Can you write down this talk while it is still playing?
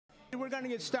we're going to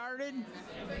get started.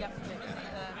 Yep,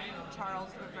 it's Charles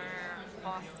River,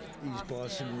 Boston. East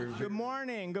Boston River. Good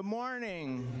morning. Good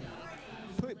morning.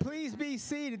 Please be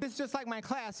seated. This is just like my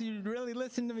class. You really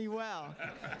listen to me well.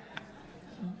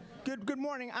 Good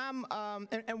morning.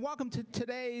 And welcome to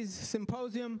today's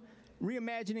symposium,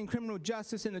 Reimagining Criminal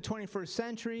Justice in the 21st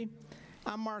Century.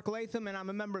 I'm Mark Latham, and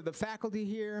I'm a member of the faculty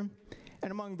here.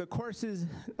 And among the courses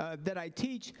that I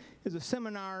teach is a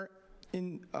seminar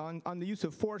on the use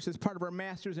of force as part of our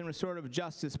Masters in Restorative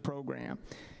Justice program.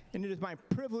 And it is my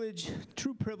privilege,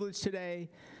 true privilege today,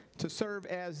 to serve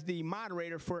as the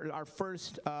moderator for our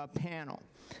first panel.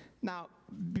 Now,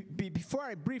 before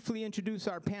I briefly introduce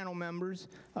our panel members,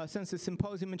 since the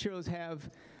symposium materials have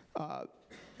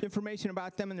information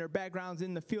about them and their backgrounds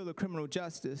in the field of criminal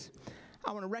justice,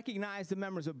 I want to recognize the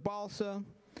members of BALSA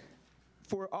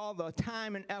for all the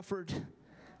time and effort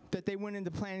that they went into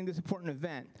planning this important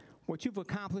event. What you've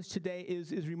accomplished today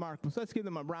is remarkable. So let's give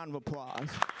them a round of applause.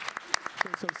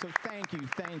 So thank you,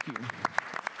 thank you.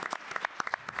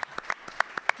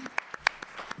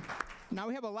 Now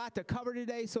we have a lot to cover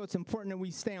today, so it's important that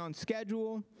we stay on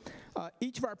schedule.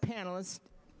 Each of our panelists,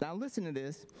 now listen to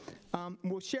this,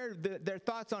 will share their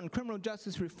thoughts on criminal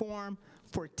justice reform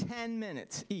for 10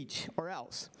 minutes each, or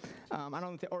else. I don't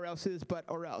know what the or else is, but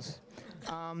or else.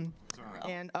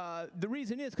 And the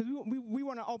reason is because we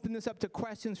want to open this up to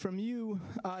questions from you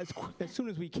as soon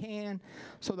as we can.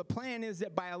 So the plan is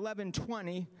that by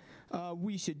 11:20,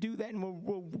 we should do that, and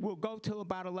we'll go till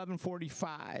about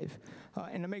 11:45.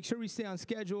 And to make sure we stay on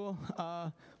schedule,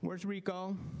 where's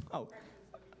Rico? Oh,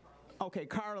 okay,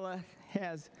 Carla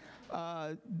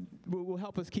will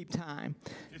help us keep time.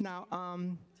 Now,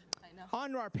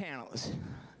 on to our panelists.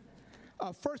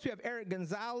 First, we have Eric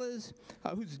Gonzalez,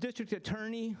 who's district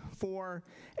attorney for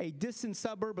a distant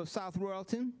suburb of South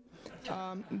Royalton.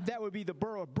 That would be the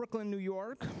borough of Brooklyn, New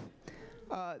York.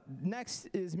 Next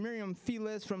is Myriam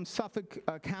Feliz from Suffolk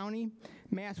County,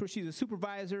 Mass, where she's a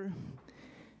supervisor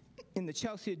in the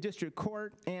Chelsea District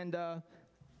Court, and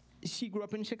she grew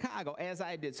up in Chicago, as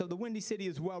I did. So the Windy City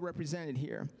is well represented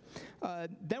here.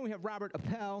 Then we have Robert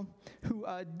Appel, who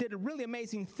did a really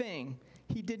amazing thing.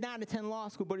 He did not attend law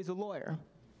school, but he's a lawyer.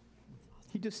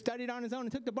 He just studied on his own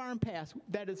and took the bar and passed.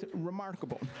 That is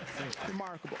remarkable.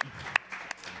 Remarkable.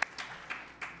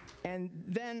 And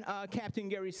then Captain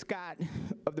Garry Scott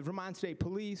of the Vermont State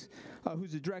Police,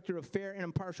 who's the Director of Fair and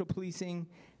Impartial Policing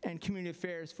and Community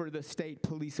Affairs for the State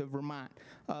Police of Vermont.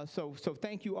 So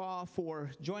thank you all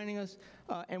for joining us.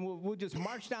 And we'll just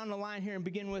march down the line here and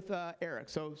begin with Eric.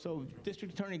 So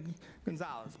District Attorney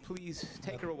Gonzalez, please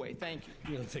take her away. Thank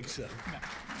you. You don't think so?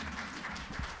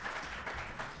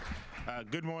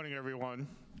 Good morning, everyone.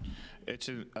 It's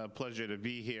a pleasure to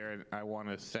be here, and I want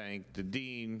to thank the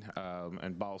Dean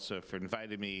and BALSA for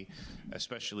inviting me,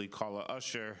 especially Carla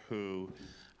Usher, who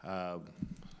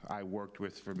I worked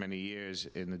with for many years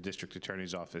in the District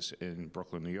Attorney's Office in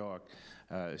Brooklyn, New York.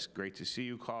 It's great to see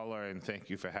you, Carla, and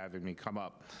thank you for having me come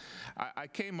up. I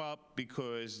came up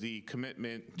because the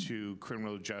commitment to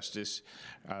criminal justice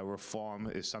reform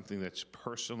is something that's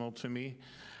personal to me.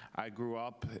 I grew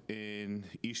up in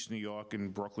East New York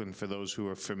and Brooklyn, for those who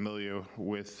are familiar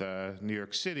with New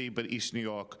York City, but East New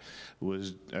York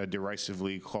was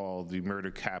derisively called the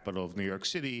murder capital of New York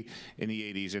City in the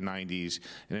 80s and 90s.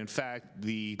 And in fact,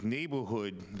 the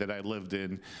neighborhood that I lived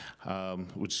in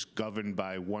was governed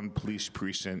by one police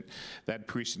precinct. That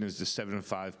precinct is the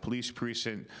 7-5 police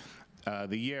precinct.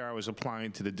 The year I was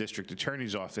applying to the district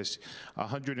attorney's office,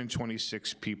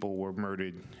 126 people were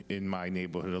murdered in my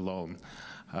neighborhood alone.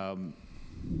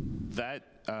 That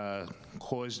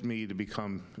caused me to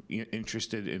become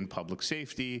interested in public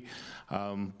safety,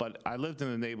 but I lived in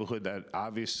a neighborhood that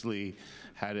obviously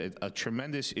had a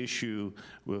tremendous issue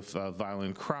with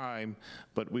violent crime,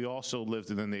 but we also lived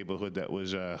in a neighborhood that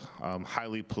was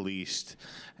highly policed,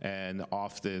 and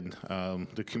often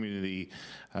the community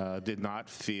did not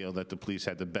feel that the police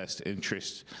had the best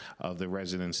interest of the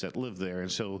residents that lived there.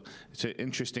 And so it's an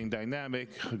interesting dynamic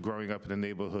growing up in a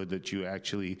neighborhood that you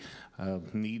actually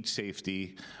need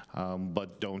safety,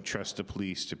 but don't trust the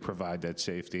police to provide that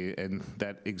safety. And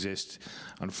that exists,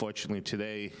 unfortunately,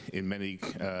 today in many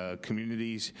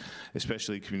communities,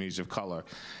 especially communities of color.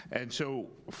 And so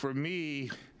for me,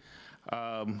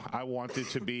 I wanted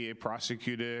to be a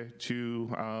prosecutor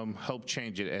to help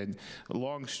change it. And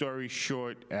long story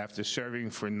short, after serving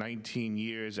for 19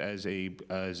 years as a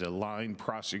line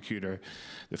prosecutor,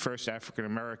 the first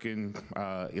African-American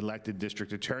elected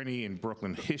district attorney in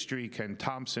Brooklyn history, Ken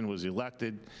Thompson, was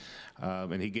elected,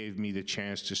 and he gave me the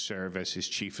chance to serve as his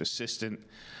chief assistant.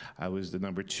 I was the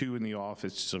number 2 in the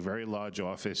office. It's a very large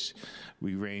office.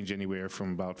 We range anywhere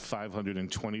from about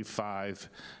 525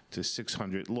 to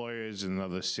 600 lawyers and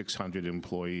another 600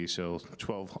 employees, so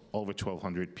over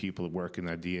 1,200 people work in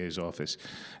that DA's office,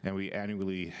 and we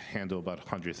annually handle about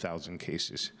 100,000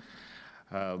 cases.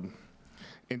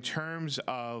 In terms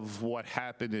of what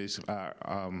happened is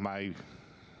my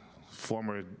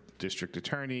former district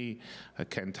attorney,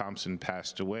 Ken Thompson,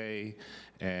 passed away,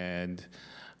 and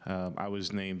I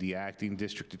was named the acting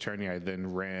district attorney. I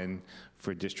then ran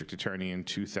for district attorney in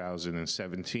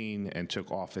 2017 and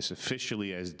took office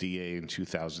officially as DA in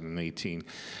 2018.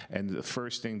 And the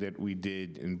first thing that we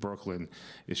did in Brooklyn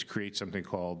is create something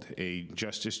called a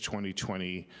Justice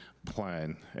 2020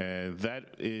 plan. And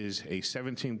that is a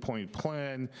 17-point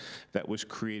plan that was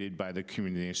created by the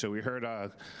community. So we heard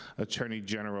our Attorney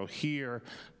General here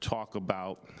talk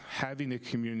about having the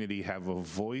community have a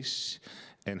voice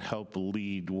and help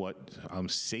lead what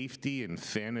safety and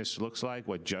fairness looks like,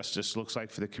 what justice looks like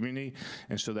for the community.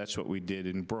 And so that's what we did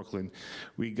in Brooklyn.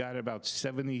 We got about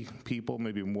 70 people,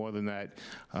 maybe more than that.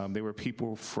 They were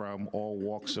people from all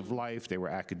walks of life. They were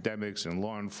academics and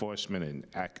law enforcement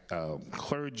and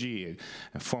clergy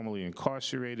and formerly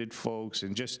incarcerated folks,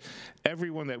 and just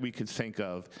everyone that we could think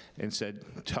of, and said,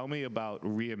 tell me about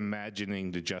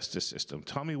reimagining the justice system.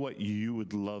 Tell me what you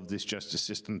would love this justice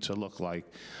system to look like.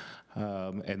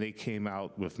 And they came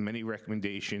out with many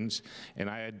recommendations, and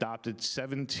I adopted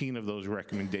 17 of those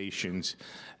recommendations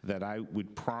that I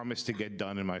would promise to get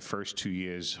done in my first 2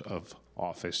 years of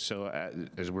office. So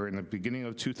as we're in the beginning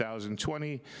of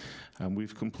 2020,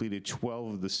 we've completed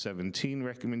 12 of the 17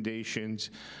 recommendations.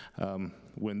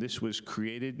 When this was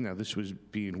created, now this was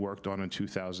being worked on in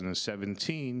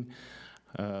 2017,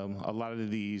 a lot of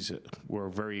these were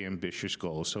very ambitious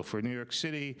goals. So for New York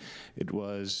City, it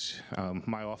was,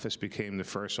 my office became the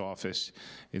first office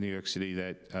in New York City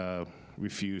that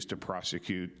refused to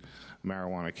prosecute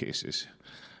marijuana cases.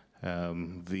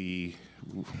 The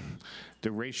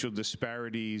racial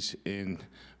disparities in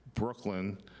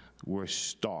Brooklyn were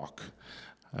stark.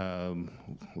 The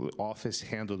office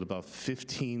handled about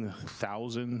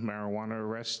 15,000 marijuana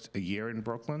arrests a year in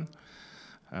Brooklyn.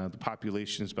 The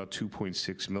population is about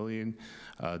 2.6 million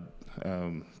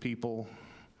people.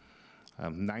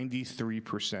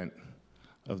 93%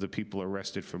 of the people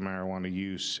arrested for marijuana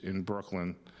use in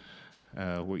Brooklyn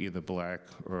were either black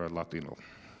or Latino.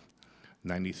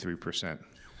 93%.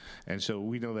 And so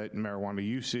we know that marijuana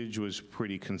usage was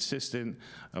pretty consistent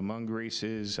among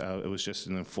races. It was just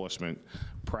an enforcement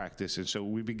practice. And so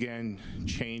we began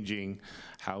changing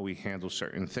how we handle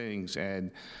certain things.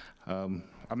 And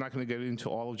I'm not going to get into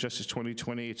all of Justice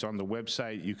 2020. It's on the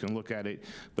website. You can look at it.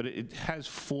 But it has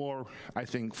four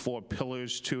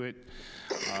pillars to it.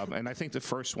 And I think the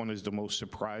first one is the most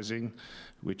surprising,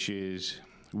 which is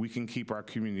we can keep our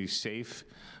community safe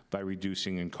by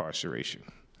reducing incarceration.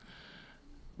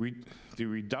 The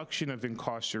reduction of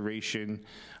incarceration,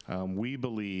 we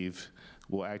believe,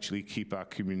 will actually keep our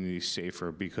communities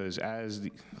safer, because as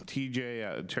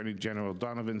TJ, Attorney General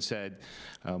Donovan, said,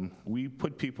 we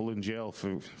put people in jail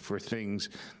for things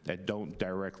that don't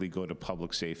directly go to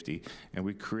public safety. And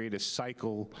we create a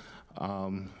cycle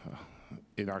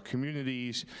in our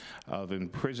communities of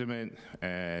imprisonment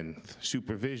and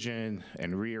supervision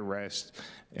and rearrest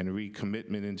and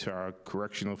recommitment into our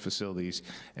correctional facilities,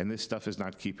 and this stuff is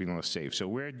not keeping us safe. So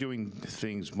we're doing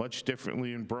things much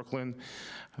differently in Brooklyn.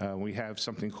 We have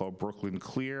something called Brooklyn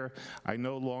Clear. I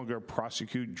no longer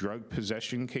prosecute drug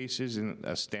possession cases in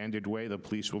a standard way. The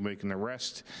police will make an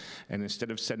arrest, and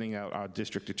instead of sending out our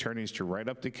district attorneys to write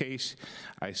up the case,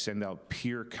 I send out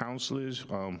peer counselors,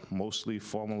 mostly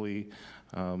formerly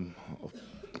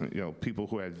people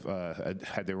who have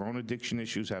had their own addiction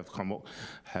issues, have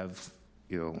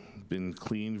been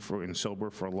clean and sober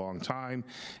for a long time,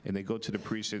 and they go to the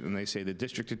precinct and they say, the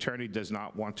district attorney does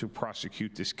not want to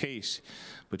prosecute this case,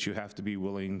 but you have to be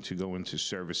willing to go into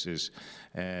services.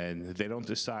 And they don't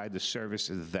decide the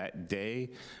services that day,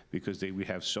 because we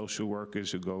have social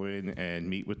workers who go in and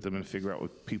meet with them and figure out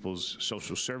what people's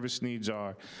social service needs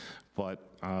are. But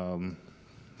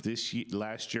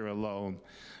last year alone,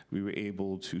 we were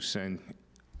able to send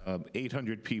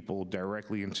 800 people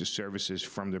directly into services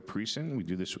from the precinct. We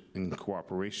do this in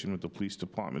cooperation with the police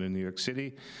department in New York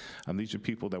City. These are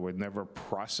people that were never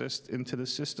processed into the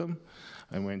system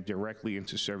and went directly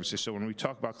into services. So when we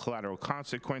talk about collateral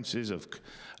consequences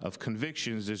of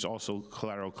convictions, there's also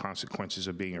collateral consequences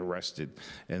of being arrested.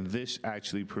 And this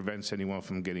actually prevents anyone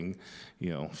from getting,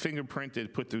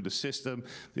 fingerprinted, put through the system.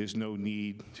 There's no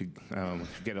need to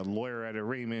get a lawyer at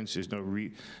arraignments. There's no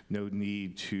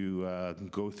need to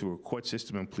go through a court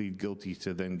system and plead guilty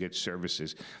to then get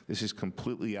services. This is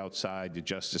completely outside the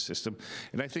justice system.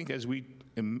 And I think as we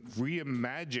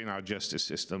reimagine our justice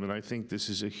system, and I think this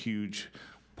is a huge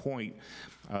point,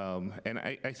 and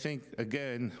I think,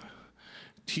 again,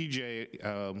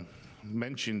 TJ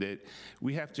mentioned it,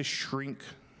 we have to shrink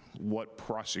what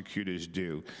prosecutors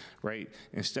do, right?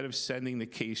 Instead of sending the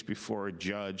case before a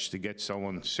judge to get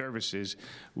someone services,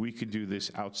 we could do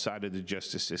this outside of the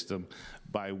justice system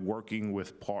by working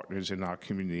with partners in our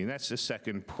community. And that's the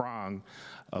second prong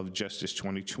of Justice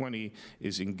 2020,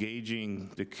 is engaging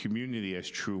the community as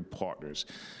true partners.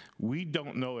 We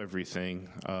don't know everything.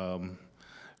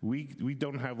 We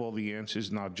don't have all the answers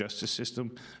in our justice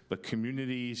system, but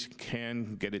communities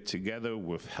can get it together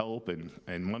with help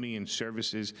and money and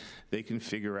services. They can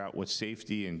figure out what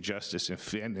safety and justice and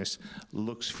fairness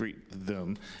looks for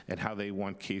them and how they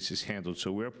want cases handled.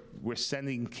 So we're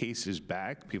sending cases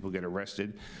back. People get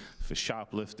arrested for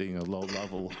shoplifting, a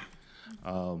low-level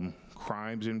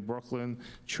crimes in Brooklyn,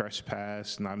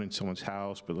 trespass, not in someone's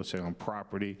house, but let's say on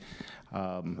property.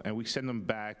 And we send them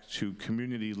back to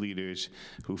community leaders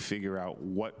who figure out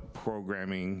what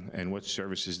programming and what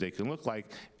services they can look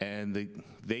like, and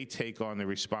they take on the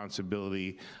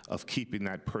responsibility of keeping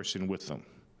that person with them.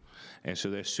 And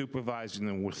so they're supervising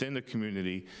them within the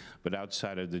community, but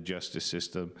outside of the justice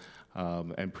system,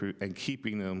 and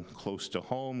keeping them close to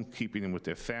home, keeping them with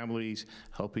their families,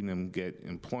 helping them get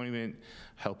employment,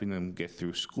 helping them get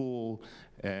through school.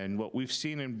 And what we've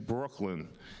seen in Brooklyn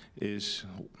is,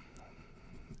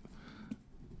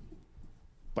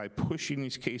 by pushing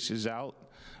these cases out,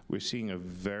 we're seeing a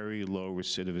very low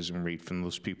recidivism rate from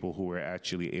those people who are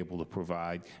actually able to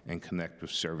provide and connect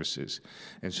with services.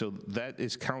 And so that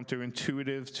is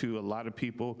counterintuitive to a lot of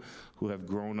people who have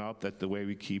grown up that the way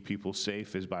we keep people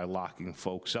safe is by locking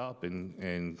folks up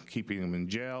and keeping them in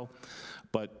jail.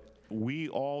 But we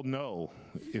all know,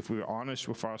 if we're honest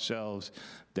with ourselves,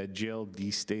 that jail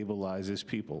destabilizes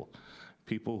people.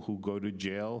 People who go to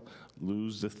jail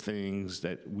lose the things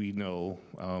that we know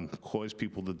cause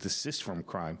people to desist from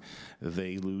crime.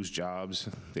 They lose jobs,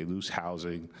 they lose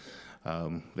housing,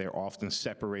 they're often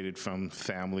separated from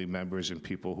family members and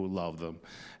people who love them.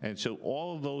 And so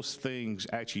all of those things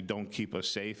actually don't keep us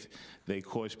safe. They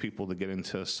cause people to get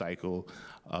into a cycle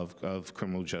of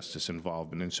criminal justice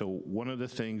involvement. And so one of the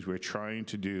things we're trying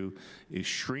to do is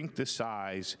shrink the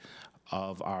size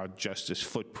of our justice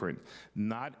footprint.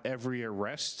 Not every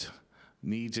arrest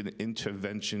needs an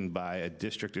intervention by a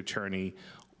district attorney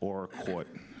or a court.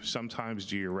 Sometimes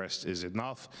the arrest is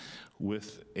enough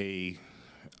with a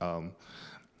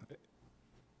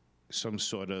some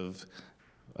sort of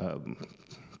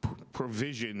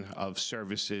provision of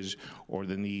services or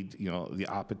the need, the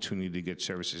opportunity to get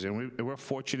services. And we're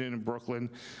fortunate in Brooklyn.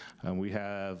 We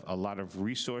have a lot of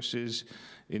resources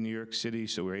in New York City,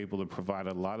 so we're able to provide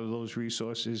a lot of those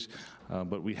resources.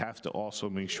 But we have to also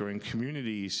make sure in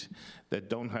communities that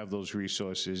don't have those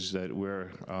resources that we're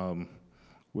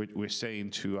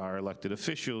saying to our elected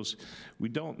officials, we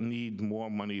don't need more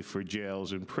money for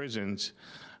jails and prisons.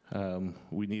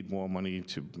 We need more money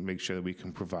to make sure that we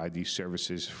can provide these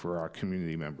services for our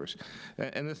community members.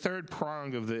 And the third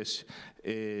prong of this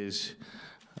is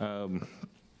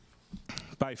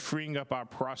by freeing up our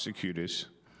prosecutors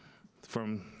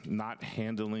from not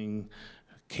handling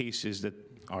cases that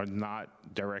are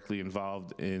not directly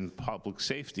involved in public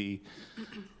safety,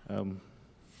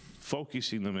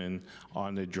 focusing them in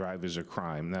on the drivers of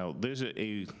crime. Now, there's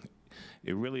a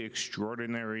really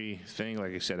extraordinary thing.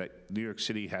 Like I said, New York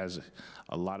City has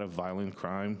a lot of violent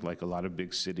crime, like a lot of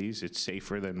big cities. It's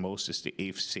safer than most. It's the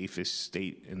 8th safest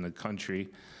state in the country.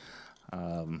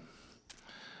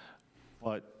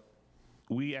 But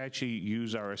we actually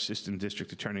use our assistant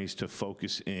district attorneys to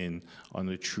focus in on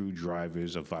the true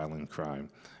drivers of violent crime.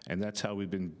 And that's how we've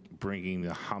been bringing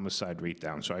the homicide rate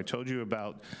down. So I told you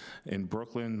about, in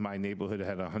Brooklyn, my neighborhood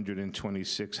had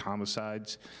 126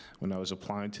 homicides when I was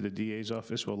applying to the DA's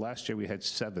office. Well, last year we had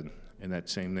 7 in that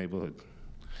same neighborhood.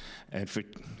 And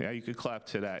yeah, you could clap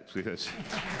to that, because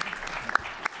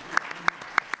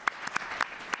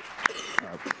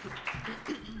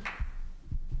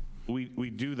we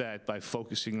do that by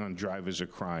focusing on drivers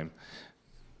of crime.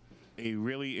 a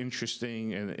really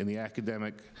interesting, and the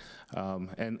academic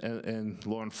and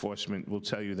law enforcement will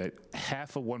tell you that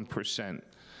 0.5%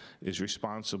 is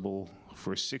responsible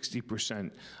for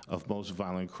 60% of most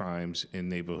violent crimes in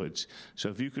neighborhoods. So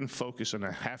if you can focus on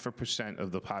 0.5%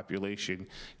 of the population,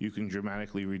 you can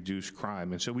dramatically reduce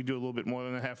crime. And so we do a little bit more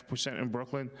than 0.5% in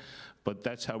Brooklyn, but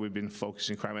that's how we've been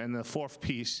focusing crime. And the fourth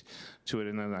piece to it,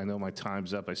 and then I know my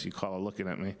time's up, I see Carla looking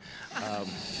at me,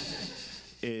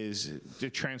 is the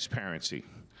transparency.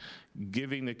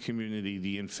 Giving the community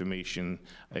the information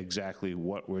exactly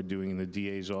what we're doing in the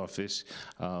DA's office.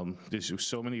 There's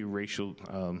so many racial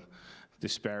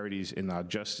disparities in our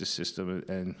justice system,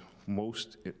 and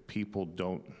most people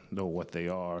don't know what they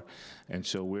are. And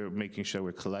so we're making sure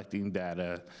we're collecting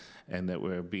data and that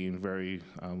we're being very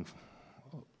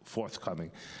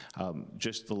forthcoming.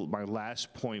 My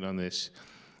last point on this,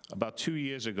 about 2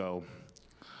 years ago,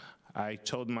 I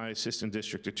told my assistant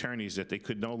district attorneys that they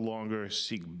could no longer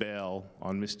seek bail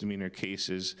on misdemeanor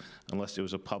cases unless there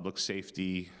was a public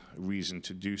safety reason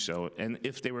to do so. And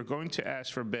if they were going to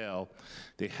ask for bail,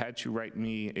 they had to write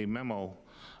me a memo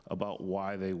about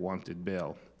why they wanted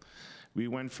bail. We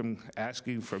went from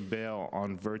asking for bail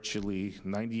on virtually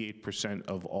 98%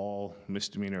 of all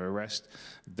misdemeanor arrests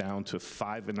down to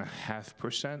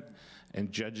 5.5%, and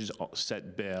judges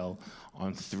set bail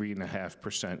on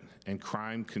 3.5%, and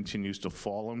crime continues to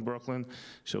fall in Brooklyn.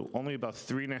 So only about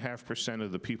 3.5%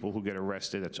 of the people who get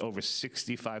arrested, that's over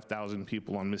 65,000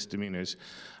 people on misdemeanors,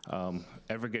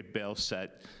 ever get bail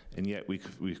set, and yet we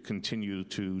continue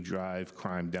to drive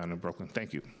crime down in Brooklyn.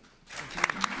 Thank you.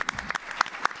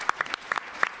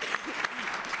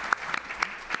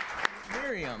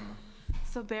 Myriam.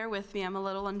 So bear with me, I'm a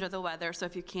little under the weather, so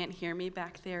if you can't hear me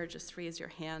back there, just raise your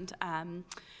hand.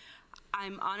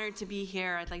 I'm honored to be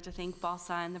here. I'd like to thank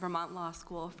Balsa and the Vermont Law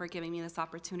School for giving me this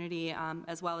opportunity,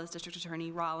 as well as District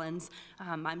Attorney Rollins.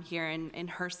 I'm here in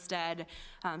her stead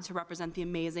to represent the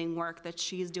amazing work that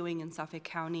she's doing in Suffolk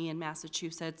County in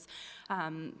Massachusetts.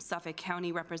 Suffolk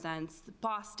County represents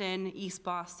Boston, East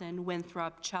Boston,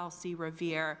 Winthrop, Chelsea,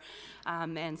 Revere,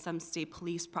 and some state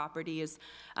police properties.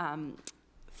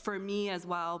 For me as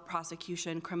well,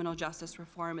 prosecution, criminal justice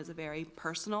reform is a very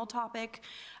personal topic.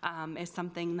 It's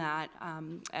something that,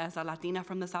 as a Latina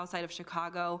from the south side of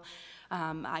Chicago,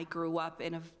 I grew up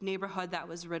in a neighborhood that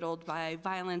was riddled by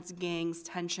violence, gangs,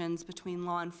 tensions between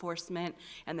law enforcement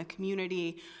and the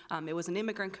community. It was an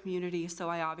immigrant community, so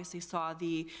I obviously saw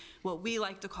what we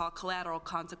like to call collateral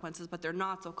consequences, but they're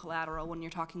not so collateral when you're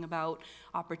talking about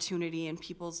opportunity and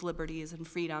people's liberties and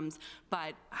freedoms,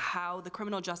 but how the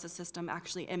criminal justice system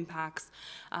actually impacts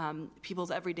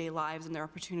people's everyday lives and their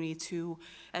opportunity to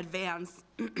advance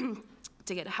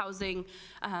to get housing,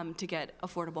 to get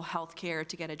affordable health care,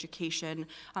 to get education,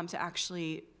 to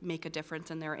actually make a difference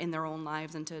in their own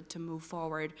lives and to move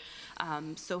forward.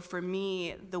 So for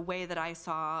me, the way that I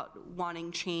saw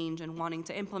wanting change and wanting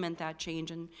to implement that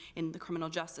change in the criminal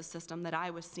justice system that I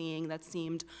was seeing that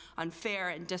seemed unfair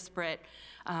and disparate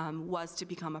was to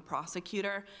become a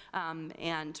prosecutor.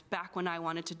 And back when I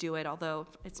wanted to do it, although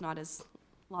it's not as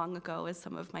long ago as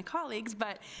some of my colleagues,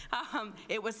 but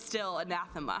it was still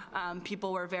anathema.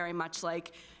 People were very much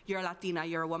like, you're Latina,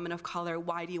 you're a woman of color,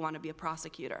 why do you want to be a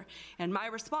prosecutor? And my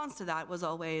response to that was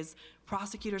always,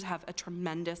 prosecutors have a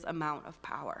tremendous amount of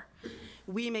power.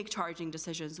 We make charging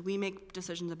decisions, we make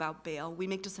decisions about bail, we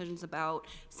make decisions about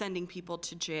sending people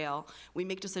to jail, we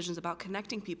make decisions about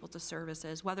connecting people to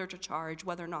services, whether to charge,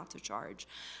 whether not to charge.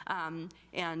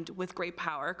 And with great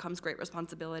power comes great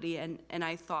responsibility, and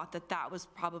I thought that that was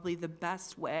probably the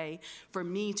best way for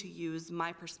me to use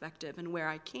my perspective and where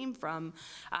I came from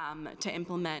to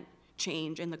implement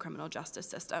change in the criminal justice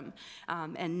system.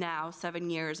 And now, 7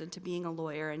 years into being a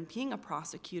lawyer and being a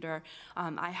prosecutor,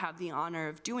 I have the honor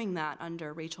of doing that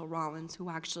under Rachel Rollins, who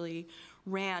actually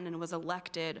ran and was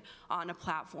elected on a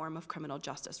platform of criminal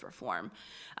justice reform.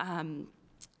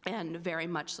 And very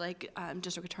much like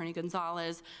District Attorney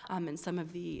Gonzalez and some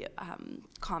of the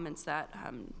comments that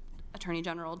Attorney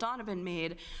General Donovan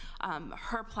made,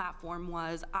 her platform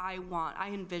was, I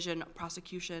envision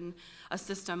prosecution, a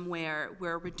system where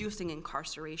we're reducing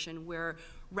incarceration, we're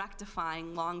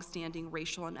rectifying longstanding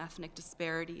racial and ethnic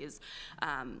disparities.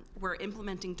 We're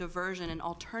implementing diversion and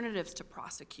alternatives to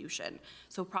prosecution.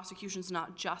 So prosecution's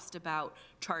not just about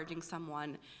charging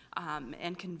someone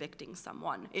and convicting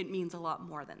someone. It means a lot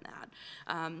more than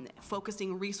that.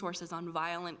 Focusing resources on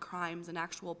violent crimes and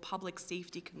actual public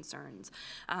safety concerns,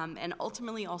 and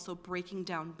ultimately also breaking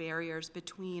down barriers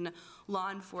between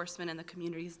law enforcement and the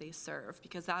communities they serve,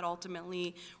 because that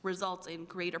ultimately results in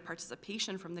greater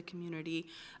participation from the community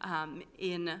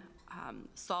in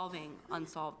solving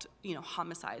unsolved,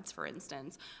 homicides, for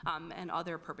instance, and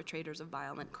other perpetrators of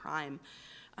violent crime.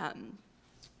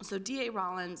 So DA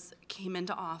Rollins came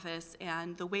into office,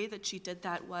 and the way that she did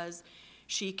that was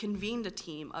she convened a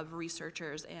team of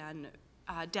researchers and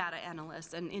data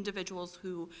analysts and individuals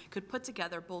who could put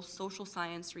together both social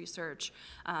science research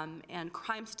and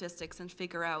crime statistics and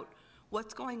figure out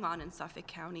what's going on in Suffolk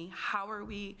County,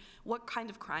 what kind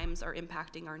of crimes are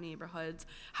impacting our neighborhoods,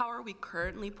 how are we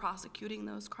currently prosecuting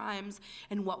those crimes,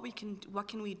 and what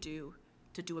can we do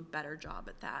to do a better job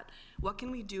at that? What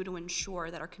can we do to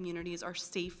ensure that our communities are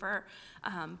safer,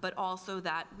 but also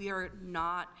that we are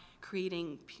not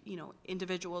creating,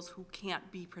 individuals who can't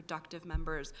be productive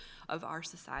members of our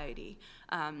society?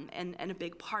 And a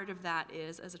big part of that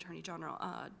is, as Attorney General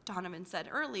Donovan said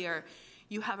earlier,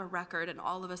 you have a record, and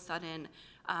all of a sudden,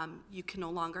 you can no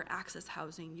longer access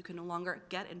housing, you can no longer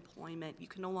get employment, you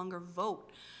can no longer vote.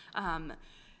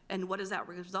 And what does that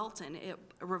result in?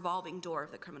 A revolving door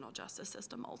of the criminal justice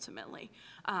system, ultimately.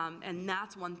 And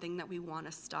that's one thing that we want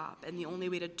to stop. And the only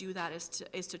way to do that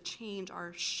is to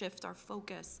shift our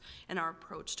focus and our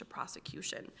approach to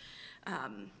prosecution.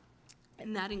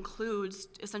 And that includes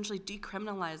essentially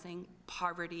decriminalizing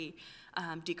poverty,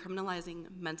 decriminalizing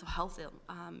mental health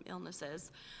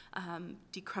illnesses,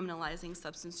 decriminalizing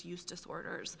substance use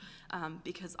disorders,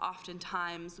 because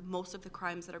oftentimes most of the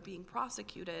crimes that are being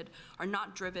prosecuted are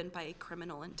not driven by a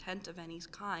criminal intent of any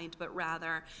kind, but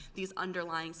rather these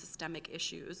underlying systemic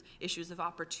issues of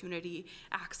opportunity,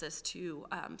 access to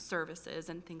services,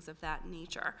 and things of that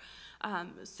nature.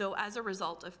 So as a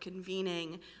result of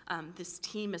convening this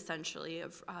team, essentially,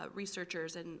 of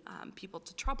researchers and people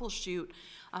to troubleshoot,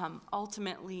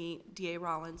 ultimately, DA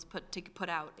Rollins put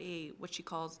out what she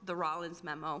calls the Rollins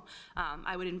Memo.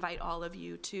 I would invite all of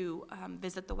you to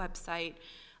visit the website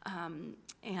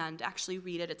and actually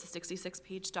read it. It's a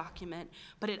 66-page document,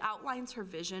 but it outlines her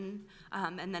vision,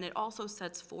 and then it also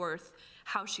sets forth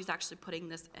how she's actually putting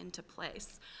this into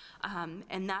place.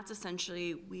 And that's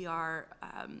essentially,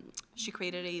 she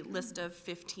created a list of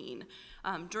 15.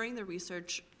 During the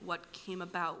research, what came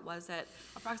about was that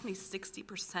approximately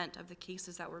 60% of the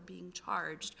cases that were being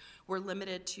charged were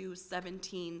limited to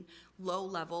 17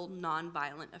 low-level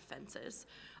nonviolent offenses.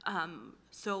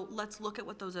 So let's look at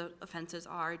what those offenses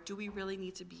are. Do we really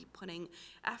need to be putting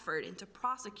effort into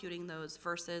prosecuting those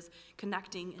versus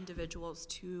connecting individuals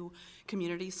to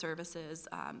community services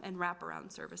and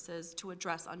wraparound services to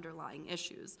address underlying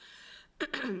issues?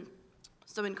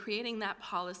 So in creating that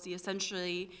policy,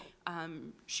 essentially,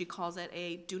 she calls it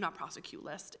a do not prosecute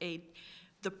list,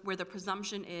 where the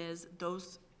presumption is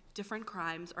those different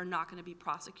crimes are not going to be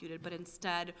prosecuted, but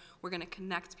instead we're going to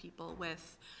connect people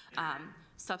with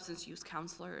substance use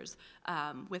counselors,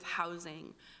 with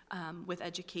housing, with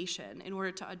education, in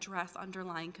order to address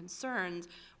underlying concerns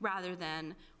rather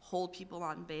than hold people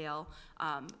on bail,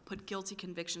 put guilty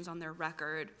convictions on their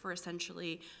record for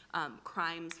essentially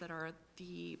crimes that are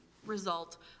the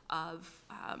result of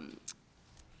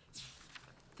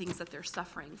things that they're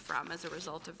suffering from as a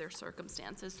result of their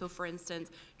circumstances. So for instance,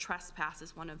 trespass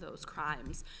is one of those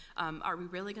crimes. Are we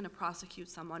really going to prosecute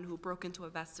someone who broke into a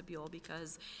vestibule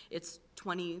because it's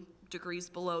 20 degrees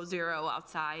below zero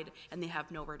outside and they have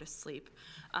nowhere to sleep?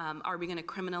 Are we going to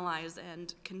criminalize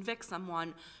and convict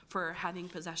someone for having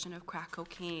possession of crack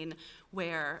cocaine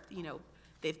where,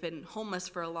 they've been homeless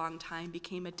for a long time,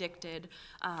 became addicted?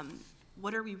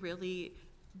 What are we really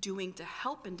doing to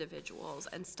help individuals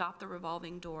and stop the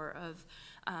revolving door of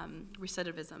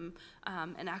recidivism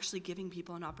and actually giving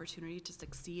people an opportunity to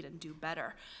succeed and do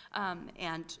better?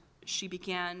 And she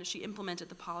implemented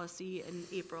the policy in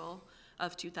April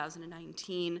of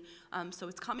 2019, so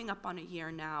it's coming up on a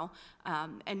year now,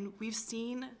 and we've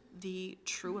seen the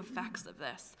true effects of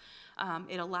this.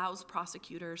 It allows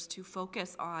prosecutors to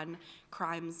focus on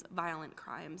crimes, violent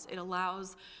crimes. It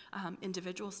allows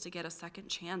individuals to get a second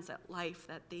chance at life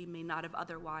that they may not have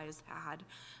otherwise had.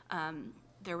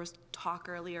 There was talk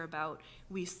earlier about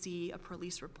we see a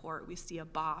police report, we see a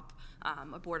BOP,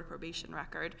 a board of probation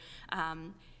record,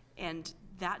 and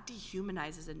that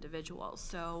dehumanizes individuals.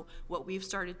 So what we've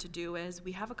started to do is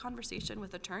we have a conversation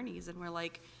with attorneys and we're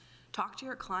like, talk to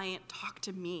your client, talk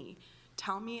to me.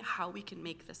 Tell me how we can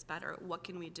make this better. What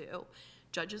can we do?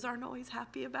 Judges aren't always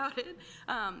happy about it,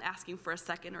 asking for a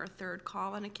second or a third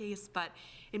call on a case, but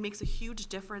it makes a huge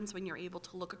difference when you're able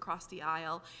to look across the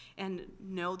aisle and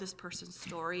know this person's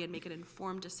story and make an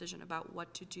informed decision about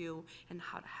what to do and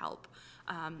how to help.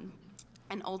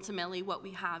 And ultimately, what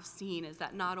we have seen is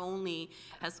that not only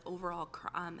has overall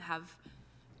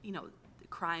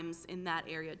crimes in that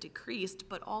area decreased,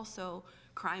 but also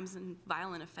crimes and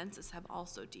violent offenses have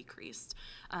also decreased.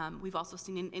 We've also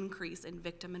seen an increase in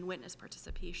victim and witness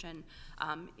participation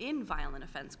in violent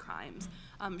offense crimes,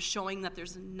 showing that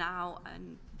there's now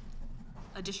an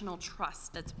additional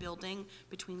trust that's building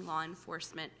between law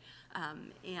enforcement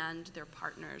and their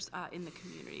partners in the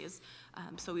communities.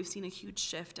 So we've seen a huge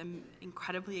shift. I'm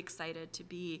incredibly excited to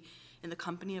be in the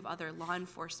company of other law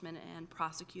enforcement and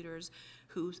prosecutors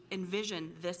who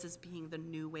envision this as being the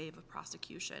new wave of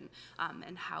prosecution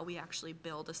and how we actually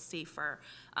build a safer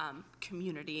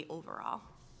community overall.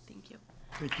 Thank you.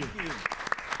 Thank you.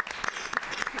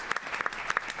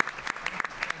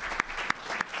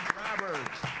 Robert.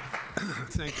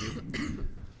 Thank you.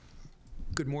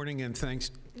 Good morning, and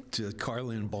thanks to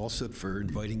Carla and Balsa for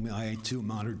inviting me. I, too,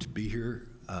 am honored to be here.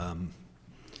 I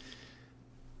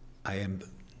am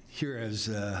here as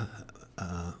a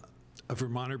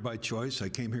Vermonter by choice. I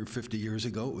came here 50 years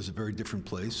ago. It was a very different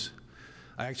place.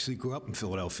 I actually grew up in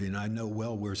Philadelphia, and I know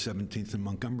well where 17th and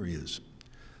Montgomery is.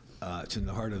 It's in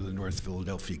the heart of the North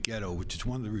Philadelphia ghetto, which is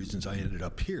one of the reasons I ended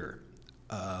up here.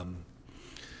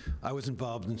 I was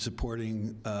involved in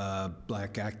supporting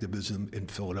black activism in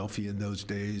Philadelphia in those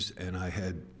days, and I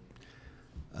had,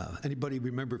 anybody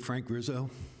remember Frank Rizzo?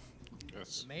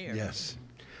 Yes. Mayor. Yes.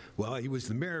 Well, he was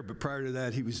the mayor, but prior to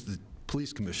that, he was the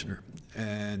police commissioner.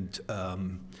 And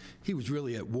he was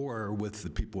really at war with the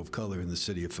people of color in the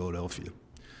city of Philadelphia.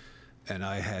 And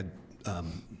I had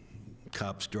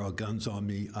cops draw guns on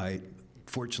me.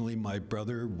 Fortunately, my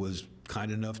brother was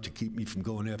kind enough to keep me from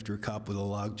going after a cop with a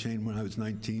log chain when I was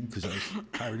 19, because I was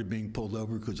tired of being pulled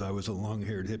over because I was a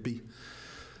long-haired hippie.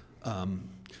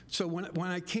 So when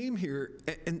I came here,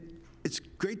 and it's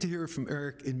great to hear from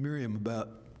Eric and Myriam about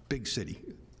big city.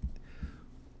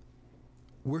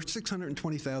 We're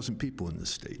 620,000 people in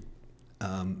this state.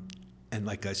 And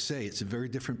like I say, it's a very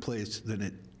different place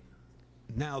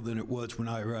now than it was when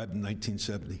I arrived in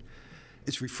 1970.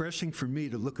 It's refreshing for me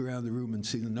to look around the room and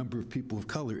see the number of people of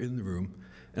color in the room,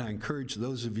 and I encourage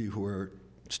those of you who are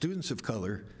students of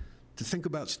color to think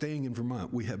about staying in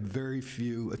Vermont. We have very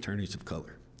few attorneys of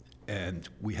color, and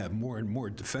we have more and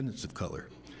more defendants of color.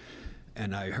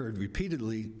 And I heard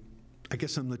repeatedly, I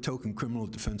guess I'm the token criminal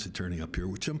defense attorney up here,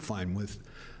 which I'm fine with,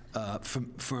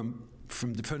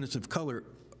 from defendants of color.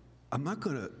 I'm not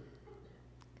going to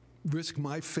risk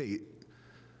my fate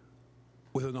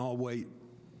with an all-white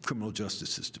criminal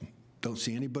justice system. Don't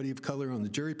see anybody of color on the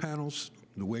jury panels.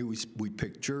 The way we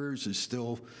pick jurors is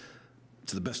still,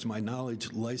 to the best of my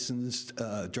knowledge, licensed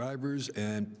drivers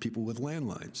and people with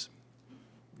landlines.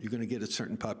 You're going to get a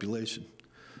certain population.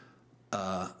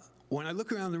 When I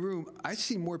look around the room, I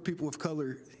see more people of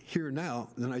color here now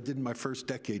than I did in my first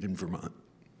decade in Vermont.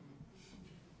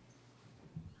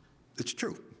 It's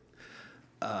true.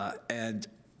 And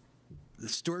the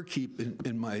storekeep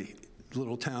in my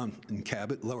little town in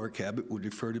Cabot, Lower Cabot, would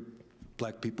refer to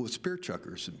black people as spear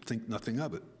chuckers and think nothing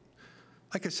of it.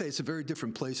 Like I say, it's a very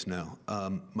different place now.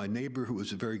 My neighbor, who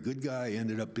was a very good guy,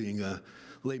 ended up being a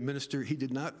lay minister. He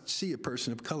did not see a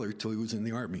person of color till he was in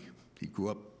the Army. He grew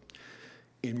up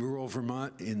in rural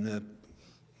Vermont in the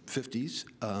 50s.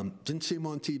 Didn't see him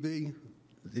on TV.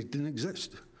 They didn't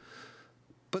exist.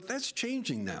 But that's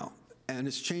changing now, and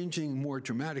it's changing more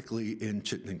dramatically in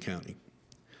Chittenden County,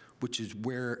 which is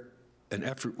where an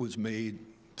effort was made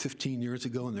 15 years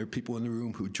ago, and there are people in the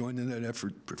room who joined in that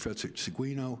effort, Professor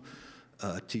Seguino,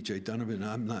 T.J. Donovan.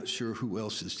 I'm not sure who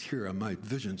else is here. My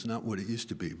vision's not what it used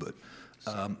to be, but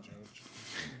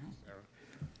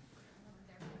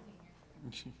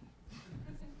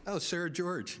oh, Sarah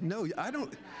George. No, I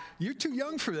don't. You're too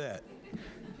young for that.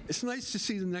 It's nice to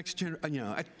see the next generation. You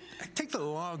know, I take the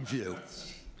long view.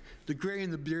 The gray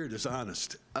in the beard is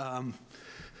honest.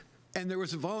 And there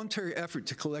was a voluntary effort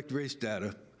to collect race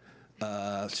data,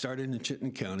 started in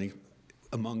Chittenden County,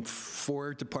 among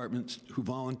 4 departments who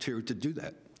volunteered to do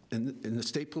that. And the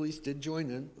state police did join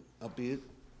in, albeit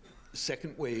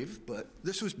second wave, but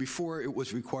this was before it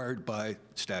was required by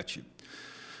statute.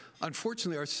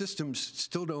 Unfortunately, our systems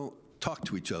still don't talk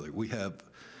to each other. We have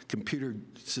computer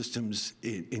systems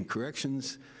in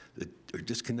corrections that are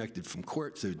disconnected from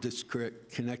courts, they're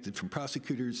disconnected from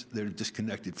prosecutors, they're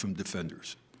disconnected from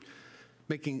defenders,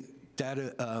 making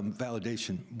data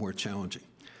validation more challenging.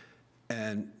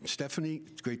 And Stephanie,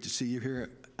 it's great to see you here.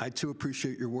 I too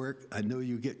appreciate your work. I know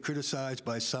you get criticized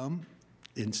by some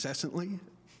incessantly.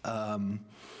 And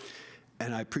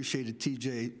I appreciated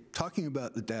TJ talking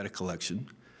about the data collection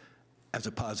as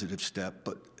a positive step,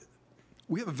 but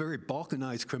we have a very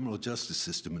balkanized criminal justice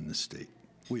system in this state.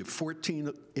 We have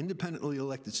 14 independently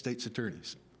elected state's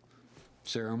attorneys,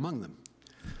 Sarah among them,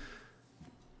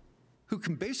 who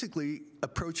can basically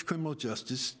approach criminal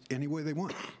justice any way they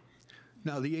want.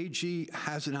 Now, the AG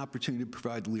has an opportunity to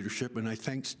provide leadership, and I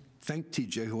thank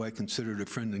TJ, who I considered a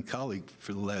friend and colleague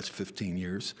for the last 15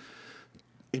 years,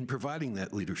 in providing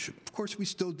that leadership. Of course, we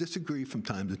still disagree from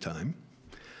time to time,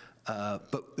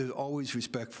 but there's always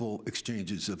respectful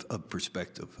exchanges of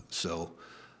perspective. So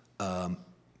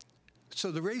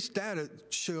the race data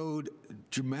showed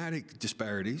dramatic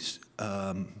disparities.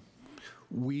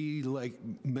 We, like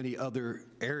many other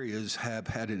areas, have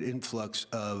had an influx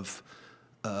of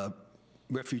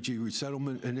refugee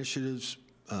resettlement initiatives,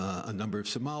 a number of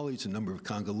Somalis, a number of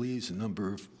Congolese, a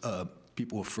number of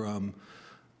people from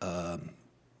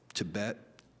Tibet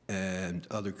and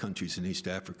other countries in East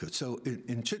Africa. So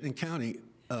in Chittenden County,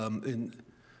 I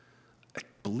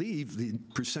believe the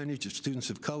percentage of students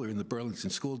of color in the Burlington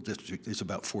School District is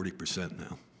about 40%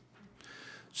 now.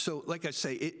 So like I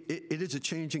say, it is a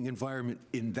changing environment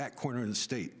in that corner of the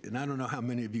state. And I don't know how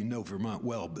many of you know Vermont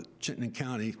well, but Chittenden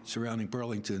County, surrounding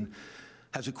Burlington,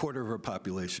 has a quarter of our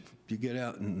population. If you get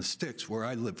out in the sticks, where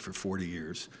I lived for 40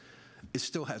 years, it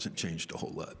still hasn't changed a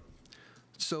whole lot.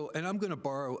 So, and I'm going to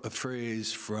borrow a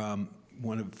phrase from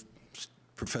one of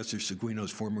Professor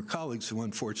Seguino's former colleagues, who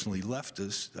unfortunately left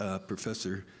us,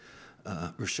 Professor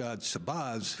Rashad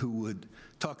Sabaz, who would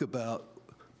talk about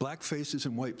black faces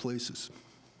in white places.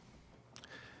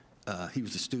 He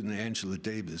was a student of Angela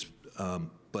Davis,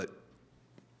 but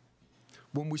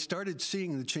when we started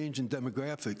seeing the change in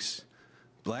demographics,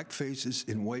 black faces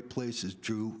in white places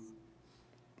drew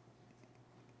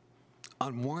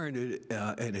unwarranted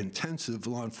and intensive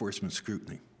law enforcement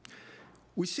scrutiny.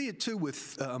 We see it too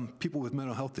with people with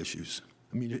mental health issues.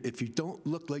 I mean, if you don't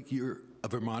look like you're a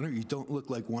Vermonter, you don't look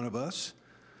like one of us,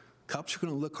 cops are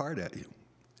going to look hard at you.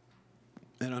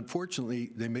 And unfortunately,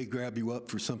 they may grab you up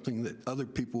for something that other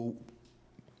people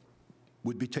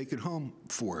would be taken home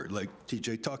for, like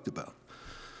TJ talked about.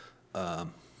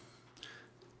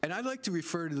 And I like to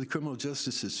refer to the criminal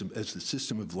justice system as the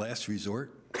system of last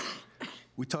resort.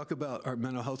 We talk about our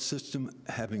mental health system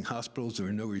having hospitals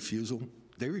or no refusal.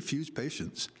 They refuse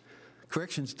patients.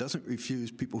 Corrections doesn't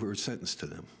refuse people who are sentenced to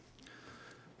them.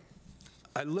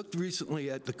 I looked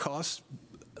recently at the cost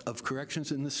of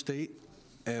corrections in the state,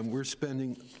 and we're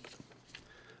spending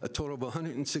a total of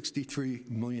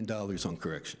 $163 million on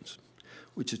corrections,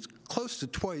 which is close to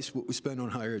twice what we spend on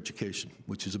higher education,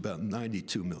 which is about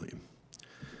 $92 million.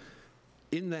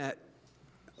 In that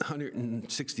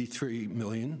 $163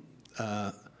 million,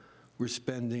 we're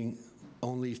spending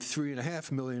only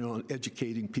 $3.5 million on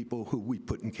educating people who we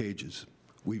put in cages.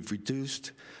 We've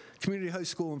reduced community high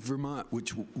school in Vermont,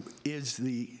 which is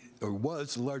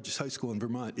was the largest high school in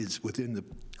Vermont, is within the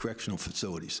correctional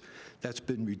facilities. That's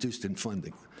been reduced in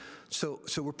funding. So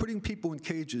we're putting people in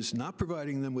cages, not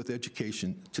providing them with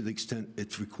education to the extent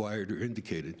it's required or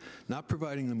indicated, not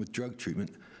providing them with drug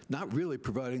treatment, not really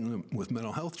providing them with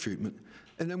mental health treatment,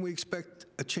 and then we expect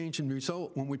a change in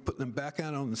result when we put them back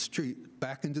out on the street,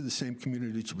 back into the same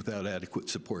communities without adequate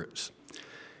supports.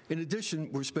 In addition,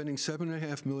 we're spending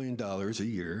 $7.5 million a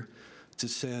year to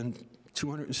send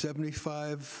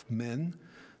 275 men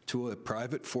to a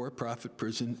private for-profit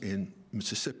prison in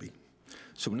Mississippi.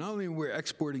 So not only are we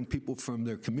exporting people from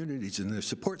their communities and their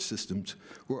support systems,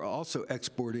 we're also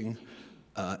exporting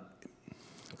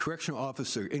correctional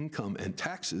officer income and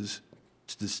taxes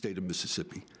to the state of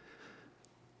Mississippi.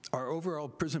 Our overall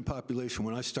prison population,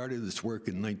 when I started this work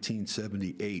in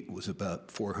 1978, was about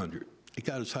 400. It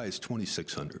got as high as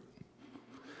 2,600.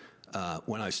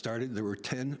 When I started, there were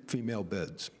 10 female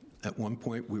beds. At one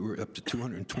point, we were up to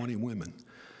 220 women.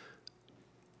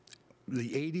 The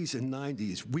 80s and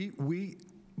 90s, we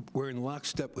were in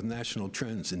lockstep with national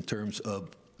trends in terms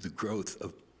of the growth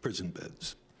of prison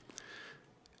beds.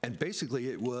 And basically,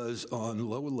 it was on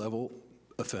lower-level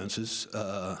offenses,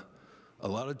 a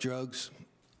lot of drugs,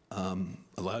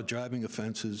 a lot of driving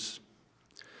offenses.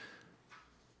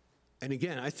 And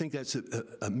again, I think that's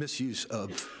a misuse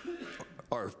of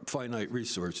our finite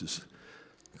resources.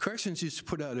 Corrections used to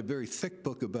put out a very thick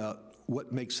book about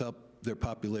what makes up their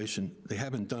population. They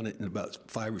haven't done it in about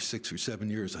 5 or 6 or 7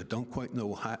 years. I don't quite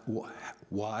know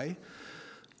why.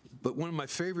 But one of my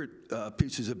favorite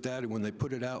pieces of data when they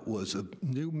put it out was of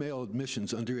new male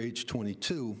admissions under age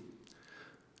 22,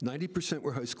 90%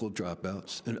 were high school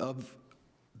dropouts, and of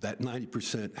that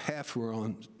 90%, half were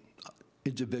on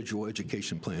individual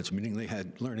education plans, meaning they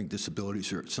had learning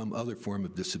disabilities or some other form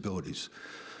of disabilities.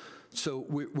 So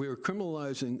we're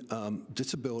criminalizing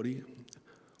disability,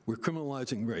 we're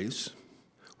criminalizing race,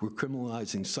 we're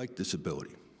criminalizing psych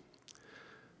disability.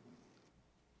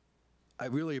 I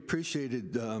really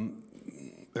appreciated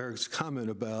Eric's comment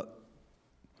about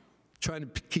trying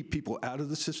to keep people out of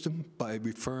the system by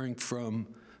referring from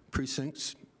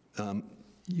precincts.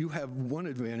 You have one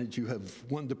advantage, you have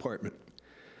one department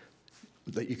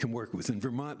that you can work with. In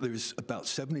Vermont, there's about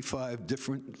 75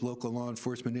 different local law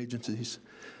enforcement agencies.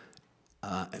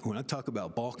 When I talk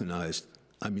about balkanized,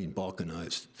 I mean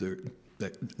balkanized.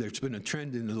 There's been a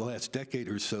trend in the last decade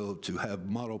or so to have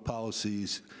model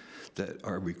policies that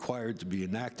are required to be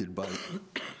enacted by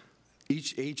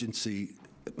each agency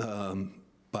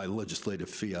by legislative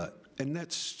fiat. And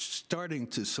that's starting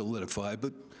to solidify,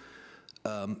 but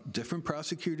different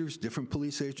prosecutors, different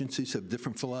police agencies have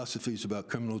different philosophies about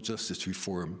criminal justice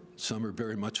reform. Some are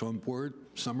very much on board,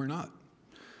 some are not.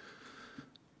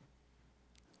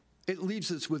 It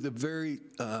leaves us with a very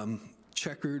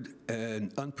checkered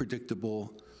and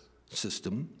unpredictable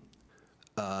system,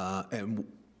 and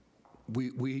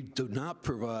we do not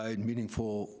provide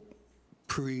meaningful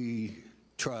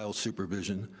pre-trial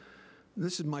supervision.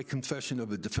 This is my confession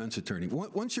of a defense attorney.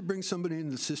 Once you bring somebody in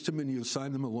the system and you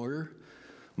assign them a lawyer,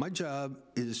 my job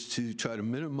is to try to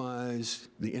minimize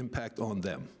the impact on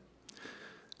them.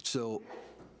 So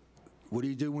what do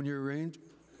you do when you're arraigned?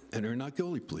 Enter a not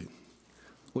guilty plea.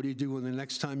 What do you do when the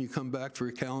next time you come back for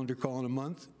a calendar call in a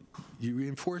month? You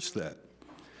reinforce that.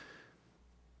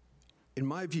 In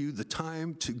my view, the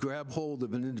time to grab hold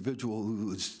of an individual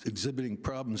who is exhibiting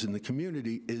problems in the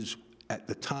community is at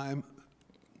the time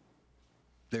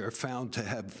they are found to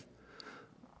have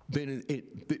been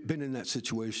in that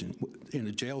situation, in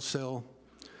a jail cell,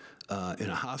 in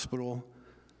a hospital,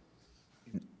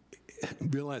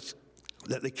 realize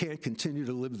that they can't continue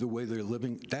to live the way they're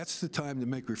living. That's the time to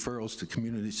make referrals to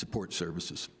community support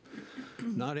services,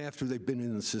 not after they've been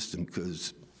in the system,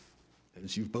 because,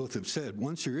 as you both have said,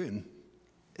 once you're in,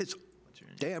 it's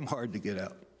damn hard to get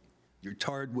out. You're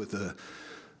tarred with a,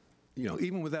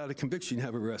 even without a conviction, you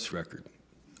have an arrest record.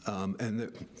 And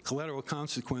the collateral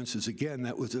consequences, again,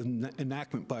 that was an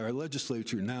enactment by our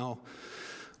legislature. Now,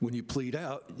 when you plead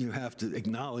out, you have to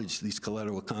acknowledge these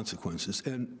collateral consequences.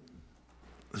 And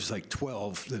there's like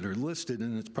 12 that are listed,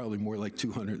 and it's probably more like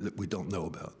 200 that we don't know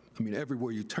about. I mean,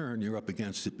 everywhere you turn, you're up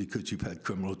against it because you've had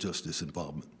criminal justice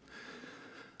involvement.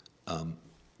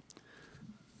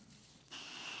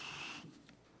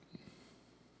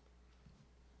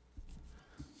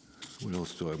 What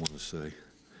else do I want to say?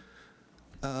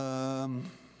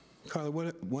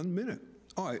 Carla, 1 minute?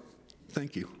 All right,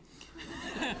 thank you.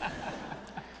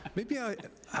 Maybe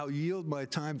I'll yield my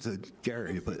time to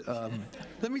Garry, but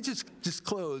let me just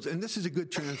close, and this is a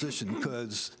good transition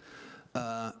because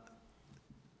the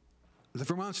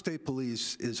Vermont State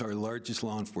Police is our largest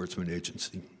law enforcement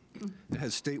agency. It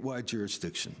has statewide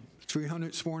jurisdiction,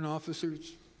 300 sworn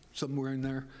officers, somewhere in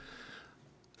there.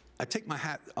 I take my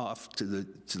hat off to the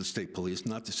state police,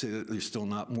 not to say that there's still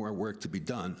not more work to be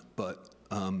done, but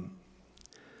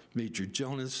Major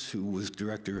Jonas, who was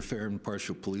Director of Fair and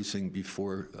Impartial Policing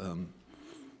before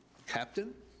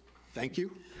Captain, thank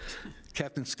you,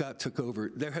 Captain Scott took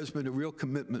over. There has been a real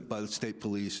commitment by the state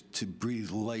police to breathe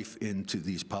life into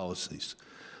these policies.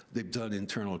 They've done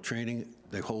internal training.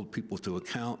 They hold people to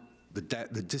account. The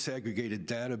disaggregated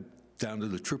data down to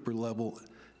the trooper level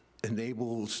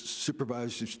enables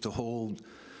supervisors to hold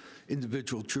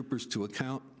individual troopers to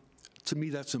account. To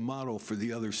me, that's a model for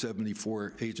the other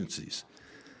 74 agencies.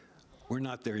 We're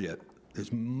not there yet.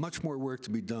 There's much more work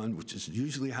to be done, which is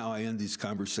usually how I end these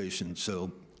conversations.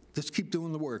 So let's keep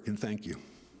doing the work, and thank you.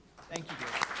 Thank you,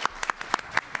 Garry.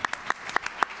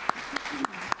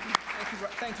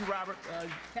 Thank you, Robert.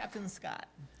 Captain Scott.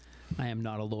 I am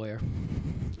not a lawyer.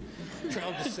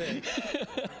 Proud to say.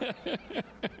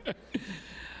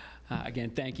 Again,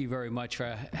 thank you very much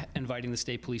for inviting the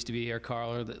state police to be here,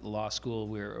 Carla, the law school.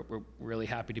 We're really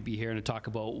happy to be here and to talk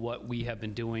about what we have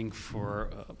been doing for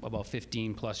about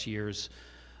 15 plus years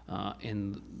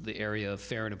in the area of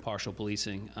fair and impartial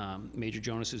policing. Major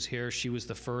Jonas is here. She was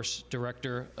the first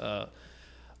director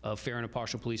of fair and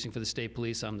impartial policing for the state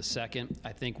police. I'm the second.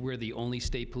 I think we're the only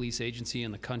state police agency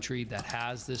in the country that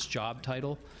has this job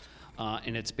title.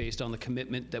 And it's based on the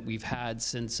commitment that we've had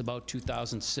since about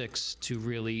 2006 to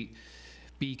really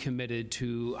be committed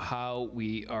to how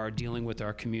we are dealing with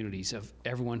our communities, of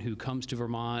everyone who comes to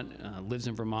Vermont, lives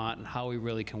in Vermont, and how we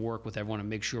really can work with everyone and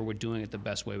make sure we're doing it the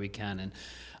best way we can.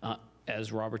 And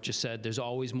as Robert just said, there's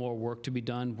always more work to be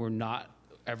done. We're not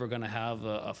ever going to have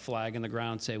a flag in the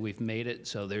ground say we've made it.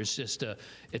 So there's just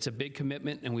it's a big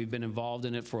commitment, and we've been involved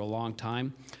in it for a long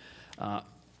time.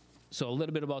 So a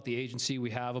little bit about the agency. We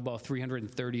have about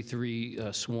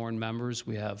 333 sworn members.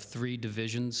 We have 3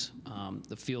 divisions.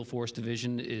 The Field Force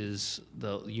Division is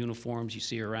the uniforms you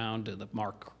see around, the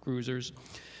marked cruisers.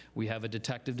 We have a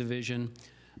detective division.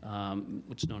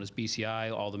 which is known as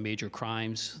BCI, all the major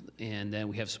crimes. And then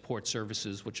we have support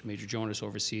services, which Major Jonas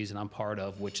oversees and I'm part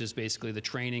of, which is basically the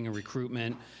training and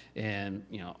recruitment and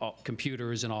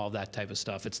computers and all of that type of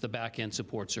stuff. It's the back-end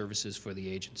support services for the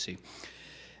agency.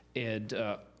 And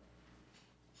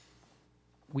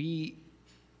we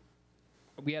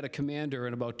had a commander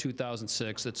in about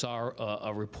 2006 that saw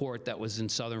a report that was in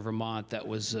southern Vermont that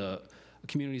was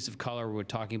communities of color were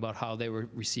talking about how they were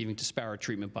receiving disparate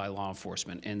treatment by law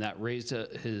enforcement, and that raised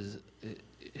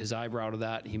his eyebrow to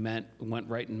that. He went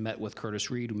right and met with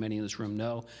Curtis Reed, who many in this room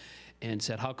know, and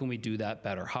said, how can we do that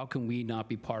better? How can we not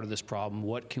be part of this problem?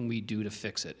 What can we do to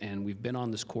fix it? And we've been on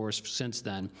this course since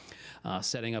then,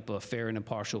 setting up a fair and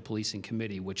impartial policing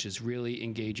committee, which is really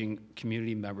engaging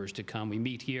community members to come. We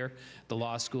meet here, the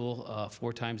law school,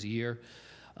 4 times a year.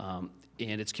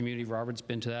 And it's community. Robert's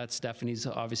been to that. Stephanie's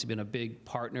obviously been a big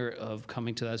partner of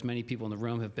coming to that. As many people in the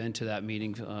room have been to that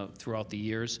meeting throughout the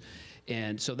years.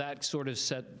 And so that sort of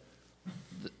set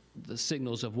the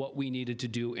signals of what we needed to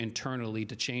do internally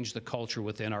to change the culture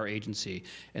within our agency.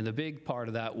 And the big part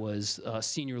of that was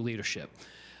senior leadership.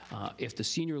 If the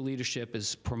senior leadership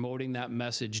is promoting that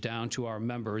message down to our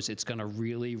members, it's going to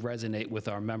really resonate with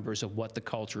our members of what the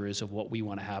culture is of what we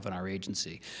want to have in our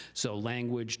agency. So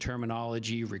language,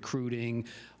 terminology, recruiting,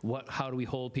 how do we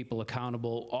hold people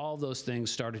accountable, all those things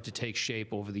started to take shape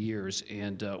over the years,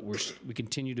 and we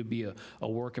continue to be a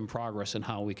work in progress in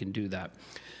how we can do that.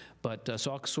 But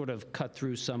so I'll sort of cut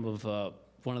through some of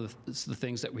one of the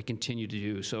things that we continue to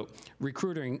do. So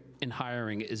recruiting and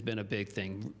hiring has been a big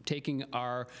thing.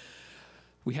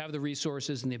 We have the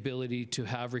resources and the ability to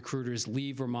have recruiters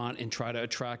leave Vermont and try to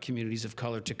attract communities of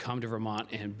color to come to Vermont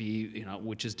and be,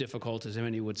 which is difficult, as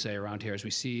many would say around here, as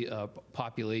we see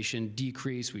population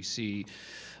decrease, we see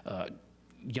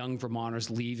young Vermonters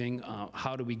leaving.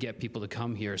 How do we get people to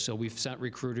come here? So we've sent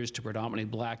recruiters to predominantly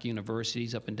black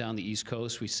universities up and down the East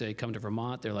Coast. We say, come to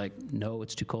Vermont. They're like, no,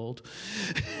 it's too cold.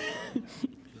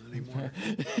 Not anymore.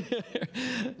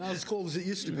 Not as cold as it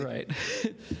used to be. Right.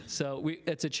 So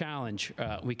it's a challenge.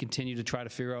 We continue to try to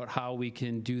figure out how we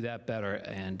can do that better.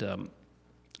 And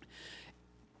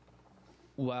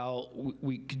while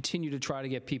we continue to try to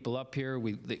get people up here,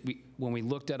 when we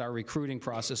looked at our recruiting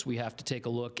process, we have to take a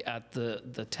look at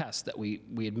the tests that we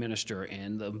administer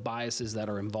and the biases that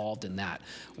are involved in that.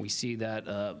 We see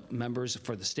that members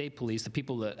for the state police,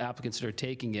 the applicants that are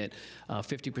taking it,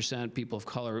 50% people of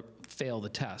color fail the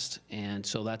test. And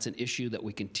so that's an issue that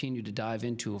we continue to dive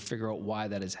into and figure out why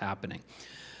that is happening.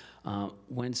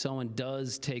 When someone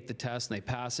does take the test and they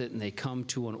pass it and they come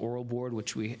to an oral board,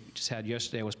 which we just had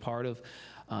yesterday, I was part of,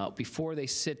 before they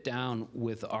sit down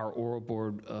with our oral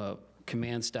board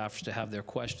command staffers to have their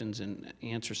questions and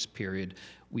answers period,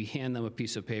 we hand them a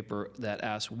piece of paper that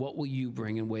asks, what will you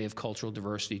bring in way of cultural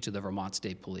diversity to the Vermont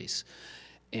State Police?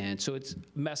 And so it's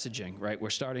messaging, right? We're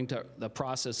starting the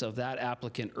process of that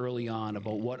applicant early on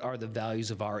about what are the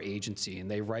values of our agency, and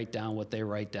they write down what they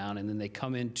write down, and then they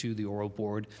come into the oral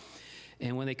board.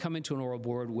 And when they come into an oral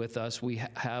board with us, we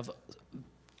have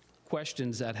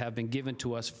questions that have been given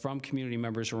to us from community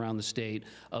members around the state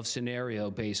of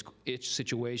scenario-based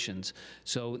situations.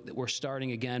 So we're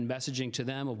starting again messaging to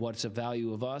them of what's the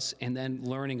value of us, and then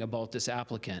learning about this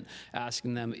applicant,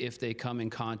 asking them if they come in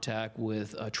contact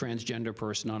with a transgender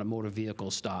person on a motor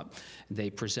vehicle stop. They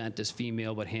present as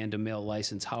female but hand a male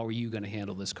license. How are you going to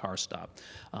handle this car stop?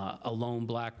 A lone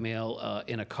black male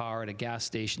in a car at a gas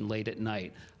station late at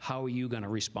night. How are you going to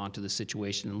respond to the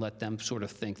situation, and let them sort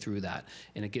of think through that?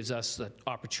 And it gives us the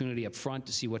opportunity up front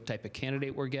to see what type of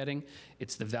candidate we're getting.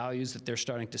 It's the values that they're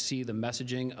starting to see, the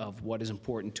messaging of what is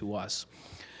important to us.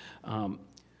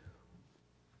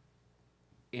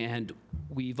 And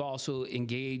we've also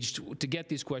engaged, to get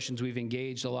these questions, we've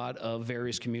engaged a lot of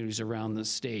various communities around the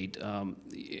state.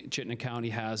 Chittenden County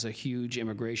has a huge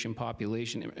immigration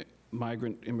population,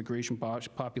 migrant immigration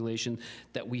population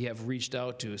that we have reached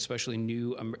out to, especially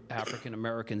new African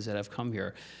Americans that have come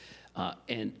here.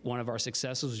 And one of our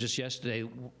successes was just yesterday,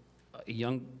 a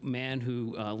young man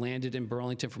who landed in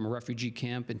Burlington from a refugee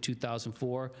camp in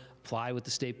 2004, applied with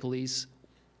the state police,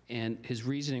 and his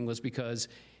reasoning was because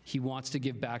he wants to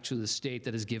give back to the state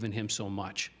that has given him so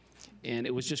much. And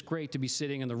it was just great to be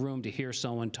sitting in the room to hear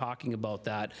someone talking about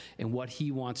that and what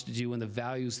he wants to do, and the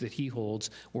values that he holds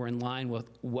were in line with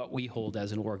what we hold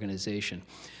as an organization.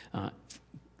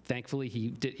 Thankfully,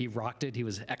 he rocked it. He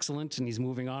was excellent, and he's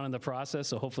moving on in the process,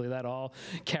 so hopefully that all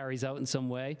carries out in some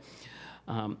way.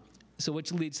 So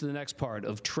which leads to the next part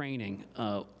of training.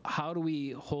 How do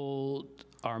we hold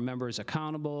our members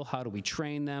accountable? How do we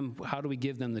train them? How do we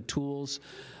give them the tools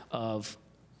of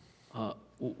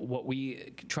what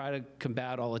we try to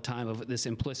combat all the time of this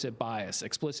implicit bias,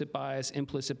 explicit bias,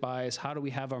 implicit bias. How do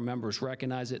we have our members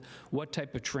recognize it? What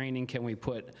type of training can we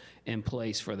put in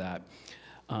place for that?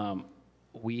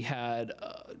 We had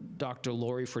Dr.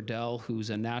 Lori Friedel, who's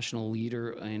a national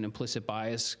leader in implicit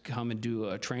bias, come and do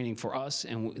a training for us,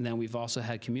 and then we've also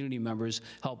had community members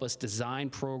help us design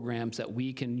programs that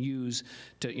we can use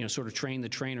to, sort of train the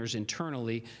trainers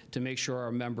internally to make sure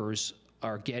our members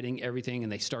are getting everything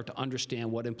and they start to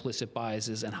understand what implicit bias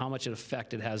is and how much an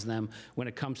effect it has them when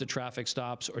it comes to traffic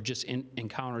stops or just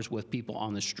encounters with people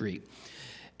on the street.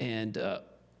 And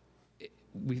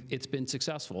it's been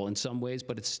successful in some ways,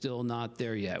 but it's still not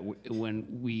there yet. When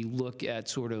we look at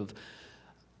sort of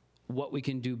what we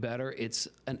can do better,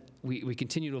 we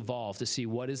continue to evolve to see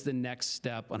what is the next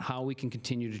step on how we can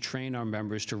continue to train our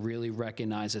members to really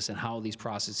recognize this and how these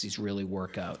processes really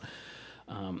work out.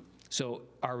 So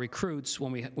our recruits,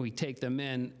 when we take them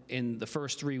in the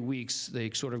first 3 weeks, they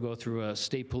sort of go through a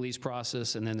state police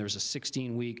process, and then there's a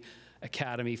 16-week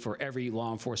academy for every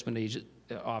law enforcement agent,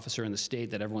 officer in the state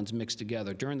that everyone's mixed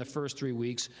together. During the first 3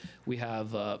 weeks, we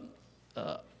have a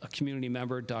community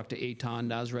member, Dr. Eitan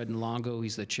Nasreddin-Longo.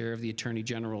 He's the chair of the Attorney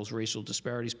General's Racial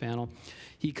Disparities Panel.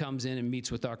 He comes in and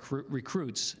meets with our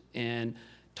recruits and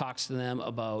talks to them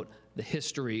about the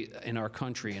history in our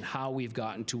country and how we've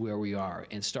gotten to where we are,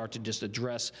 and start to just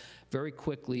address very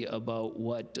quickly about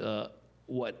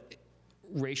what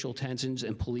racial tensions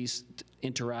and police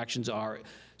interactions are.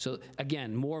 So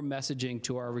again, more messaging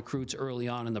to our recruits early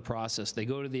on in the process. They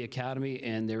go to the academy,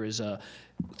 and there is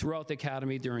throughout the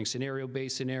academy, during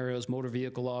scenario-based scenarios, motor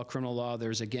vehicle law, criminal law,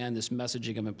 there's again this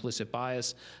messaging of implicit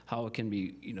bias, how it can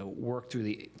be worked through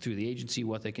the agency,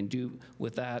 what they can do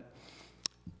with that.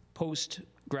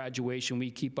 Post-graduation,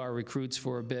 we keep our recruits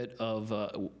for a bit of,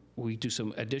 we do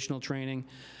some additional training.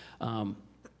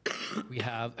 We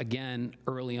have, again,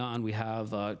 early on, we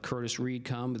have Curtis Reed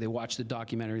come. They watch the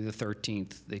documentary The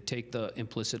 13th. They take the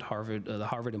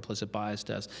Harvard implicit bias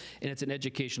test. And it's an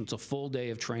education. It's a full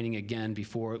day of training, again,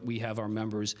 before we have our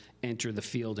members enter the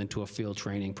field into a field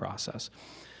training process.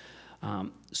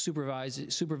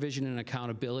 Supervision and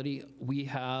accountability. We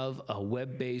have a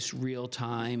web-based,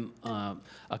 real-time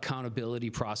accountability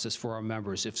process for our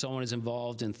members. If someone is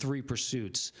involved in 3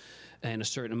 pursuits in a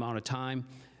certain amount of time,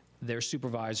 their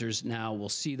supervisors now will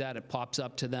see that. It pops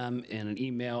up to them in an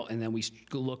email, and then we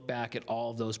look back at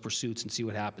all of those pursuits and see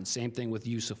what happens. Same thing with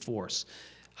use of force.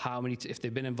 If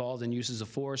they've been involved in uses of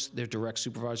force, their direct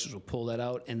supervisors will pull that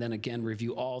out, and then again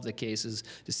review all of the cases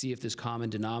to see if there's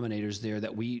common denominators there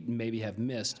that we maybe have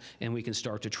missed, and we can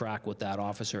start to track with that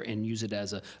officer and use it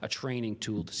as a training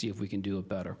tool to see if we can do it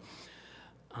better.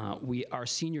 Our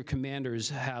senior commanders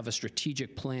have a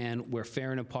strategic plan where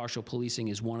fair and impartial policing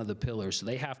is one of the pillars. So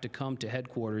they have to come to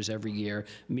headquarters every year,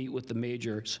 meet with the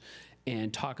majors,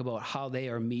 and talk about how they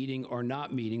are meeting or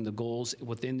not meeting the goals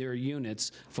within their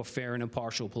units for fair and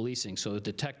impartial policing. So the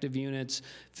detective units,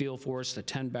 field force, the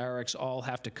 10 barracks all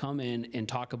have to come in and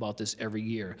talk about this every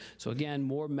year. So again,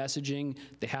 more messaging.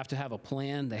 They have to have a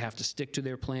plan, they have to stick to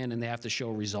their plan, and they have to show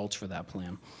results for that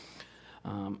plan.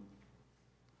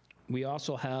 We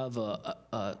also have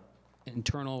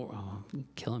internal,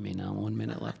 killing me now, 1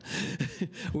 minute left.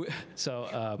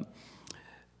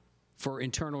 For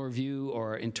internal review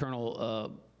or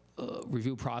internal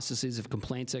review processes of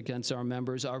complaints against our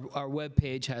members, our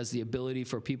webpage has the ability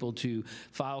for people to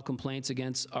file complaints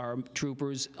against our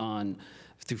troopers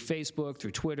through Facebook,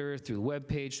 through Twitter, through the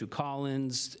webpage, through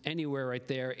Collins, anywhere right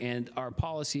there. And our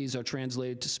policies are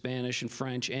translated to Spanish and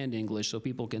French and English, so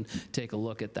people can take a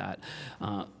look at that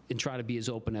and try to be as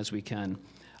open as we can.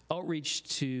 Outreach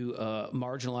to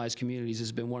marginalized communities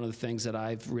has been one of the things that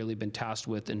I've really been tasked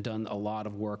with and done a lot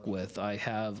of work with. I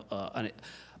have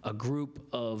a group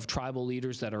of tribal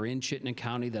leaders that are in Chittenden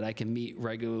County that I can meet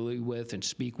regularly with and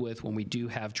speak with when we do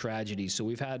have tragedies. So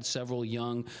we've had several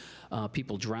young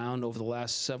people drown over the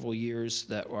last several years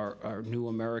that are new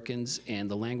Americans, and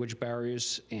the language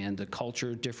barriers and the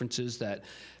culture differences that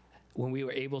when we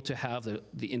were able to have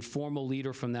the informal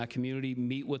leader from that community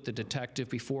meet with the detective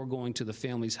before going to the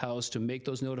family's house to make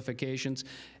those notifications,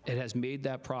 it has made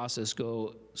that process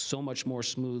go so much more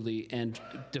smoothly and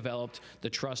developed the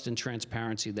trust and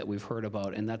transparency that we've heard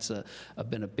about. And that's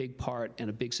been a big part and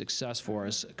a big success for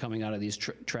us coming out of these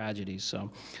tragedies. So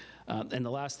And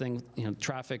the last thing,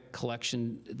 traffic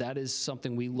collection, that is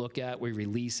something we look at. We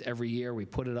release every year. We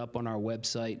put it up on our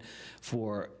website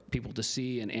for people to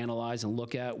see and analyze and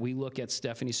look at. We look at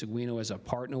Stephanie Seguino as a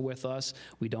partner with us.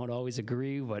 We don't always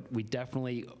agree, but we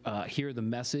definitely hear the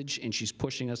message, and she's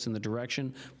pushing us in the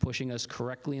direction, pushing us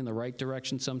correctly in the right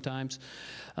direction sometimes,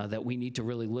 that we need to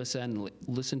really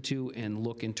listen to and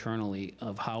look internally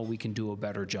of how we can do a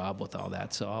better job with all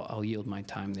that. So I'll yield my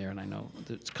time there, and I know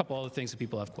there's a couple other things that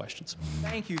people have questions.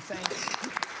 Thank you. Thank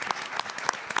you.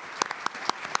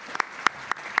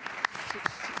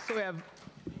 So we have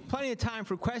plenty of time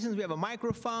for questions. We have a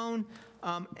microphone.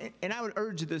 And I would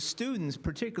urge the students,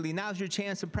 particularly, now's your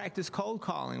chance to practice cold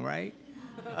calling, right?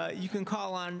 You can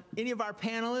call on any of our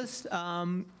panelists,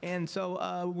 and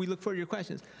so we look forward to your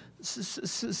questions.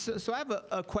 So I have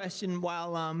a question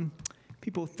while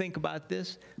people think about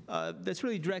this that's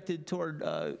really directed toward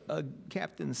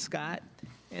Captain Scott.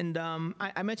 And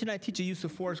I mentioned I teach a use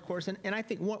of force course, and I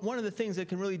think one of the things that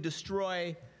can really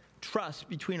destroy trust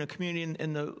between a community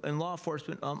and law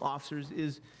enforcement officers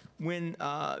is when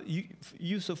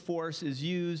use of force is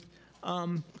used.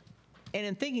 And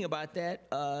in thinking about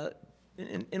that,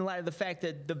 in light of the fact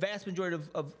that the vast majority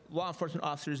of law enforcement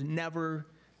officers never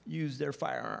use their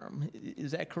firearm.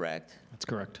 Is that correct? That's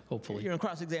correct, hopefully. You're in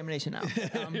cross-examination now.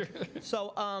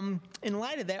 So in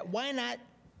light of that, why not,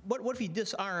 what if he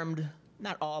disarmed,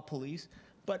 not all police,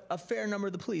 but a fair number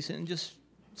of the police, and just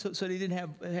so they didn't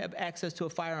have access to a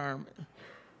firearm?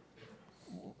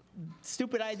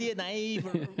 Stupid idea, naive?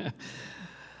 Or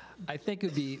I think it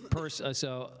would be,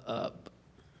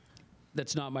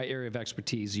 that's not my area of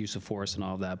expertise, use of force and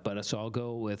all that, but so I'll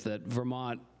go with that.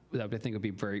 Vermont, that I think would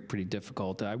be pretty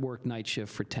difficult. I worked night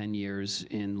shift for 10 years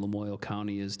in Lamoille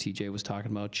County, as TJ was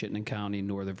talking about, Chittenden County,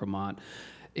 northern Vermont,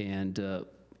 and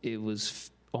it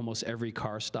was almost every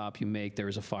car stop you make, there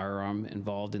is a firearm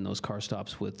involved in those car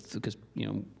stops because,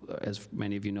 as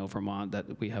many of you know, Vermont,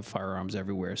 that we have firearms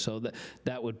everywhere. So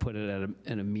that would put it at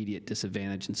an immediate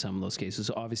disadvantage in some of those cases.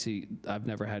 So obviously, I've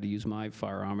never had to use my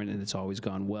firearm, and it's always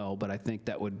gone well, but I think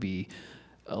that would be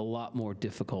a lot more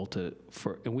difficult and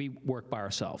we work by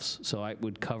ourselves. So I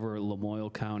would cover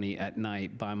Lamoille County at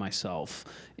night by myself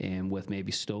and with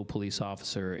maybe Stowe police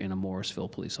officer and a Morrisville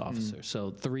police officer. So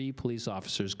 3 police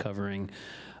officers covering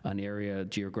an area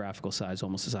geographical size,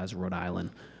 almost the size of Rhode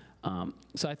Island.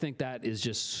 So I think that is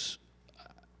just,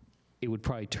 it would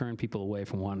probably turn people away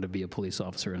from wanting to be a police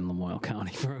officer in Lamoille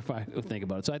County, if I think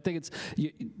about it. So I think it's,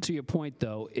 to your point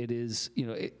though, it is,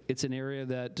 it's an area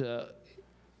that,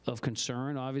 of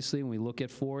concern, obviously, when we look at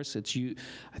force. I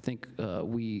think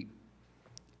we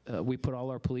put all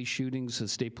our police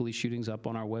shootings, state police shootings, up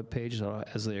on our webpage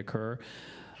as they occur,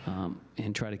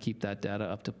 and try to keep that data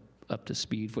up to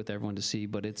speed with everyone to see.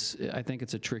 But I think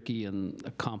it's a tricky and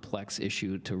a complex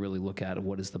issue to really look at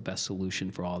what is the best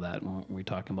solution for all that when we're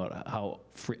talking about how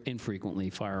infrequently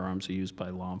firearms are used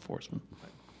by law enforcement.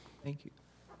 Thank you.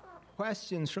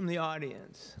 Questions from the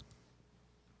audience?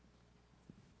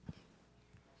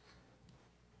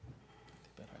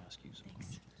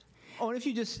 Oh, and if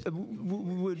you just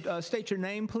would state your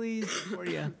name, please, before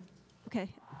you. Okay.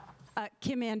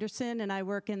 Kim Anderson, and I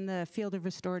work in the field of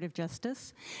restorative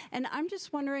justice. And I'm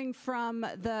just wondering, from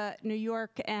the New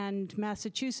York and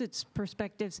Massachusetts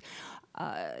perspectives,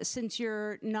 since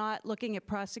you're not looking at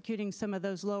prosecuting some of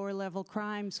those lower level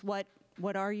crimes, what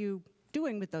are you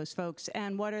doing with those folks?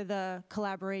 And what are the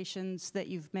collaborations that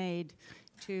you've made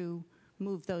to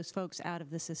move those folks out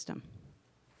of the system?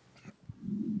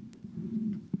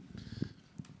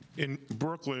 In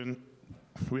Brooklyn,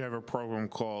 we have a program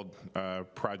called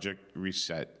Project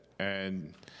Reset.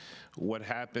 And what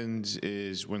happens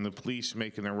is when the police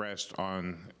make an arrest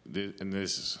and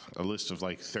there's a list of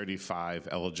like 35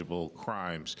 eligible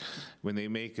crimes, when they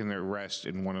make an arrest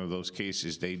in one of those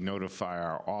cases, they notify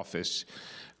our office.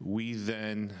 We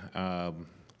then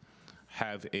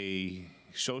have a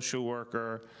social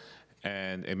worker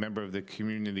and a member of the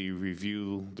community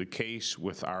review the case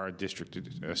with our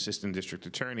assistant district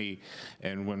attorney,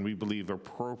 and when we believe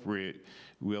appropriate,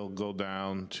 we'll go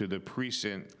down to the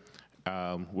precinct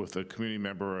with a community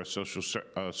member or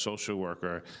a social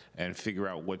worker and figure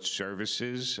out what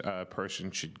services a person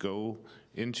should go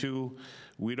into.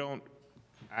 We don't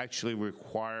actually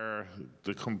require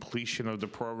the completion of the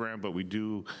program, but we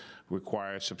do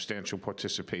require substantial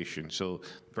participation. So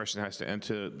the person has to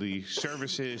enter the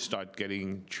services, start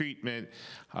getting treatment,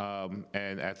 and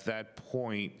at that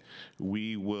point,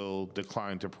 we will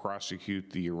decline to prosecute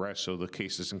the arrest so the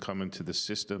case doesn't come into the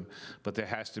system, but there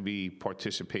has to be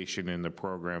participation in the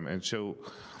program. And so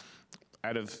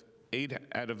out of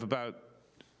about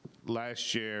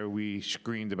last year, we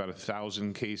screened about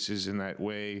 1,000 cases in that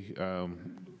way.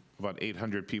 About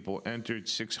 800 people entered.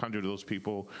 600 of those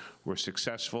people were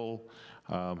successful,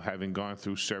 having gone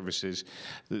through services.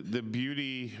 The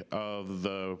beauty of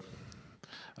the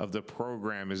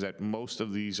program is that most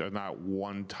of these are not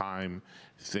one-time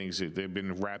things. They've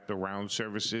been wrapped around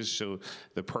services, so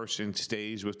the person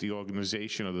stays with the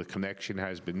organization or the connection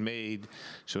has been made.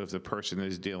 So if the person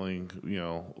is dealing,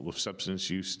 with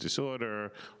substance use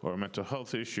disorder or a mental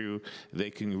health issue, they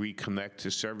can reconnect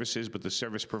to services, but the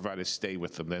service providers stay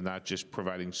with them. They're not just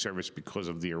providing service because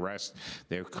of the arrest.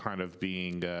 They're kind of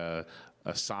being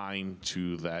assigned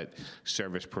to that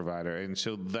service provider. And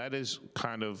so that is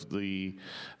kind of the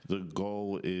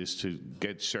goal, is to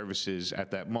get services at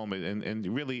that moment. And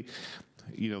really,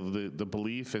 the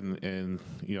belief, and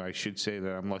I should say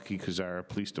that I'm lucky because our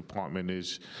police department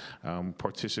is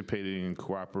participating and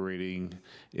cooperating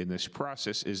in this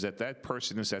process, is that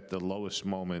person is at the lowest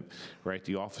moment, right?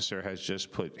 The officer has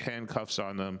just put handcuffs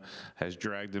on them, has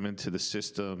dragged them into the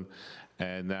system,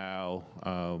 and now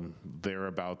they're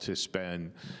about to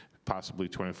spend possibly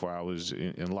 24 hours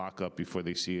in lockup before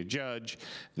they see a judge.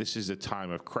 This is a time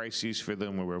of crises for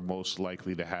them, where we're most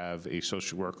likely to have a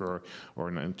social worker, or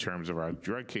in terms of our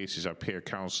drug cases, our peer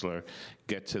counselor,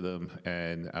 get to them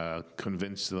and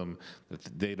convince them that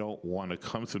they don't want to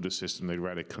come through the system. They'd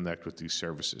rather connect with these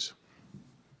services.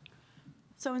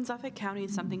 So in Suffolk County,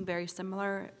 something very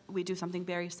similar. We do something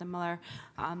very similar.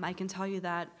 I can tell you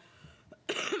that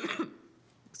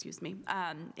excuse me,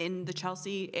 in the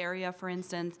Chelsea area, for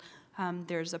instance,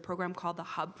 there's a program called the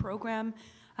HUB program,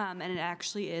 and it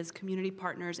actually is community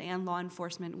partners and law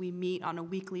enforcement. We meet on a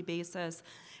weekly basis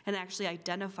and actually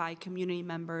identify community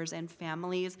members and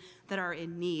families that are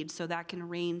in need. So that can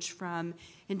range from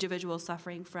individuals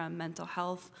suffering from mental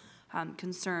health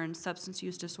concerns, substance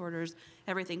use disorders,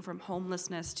 everything from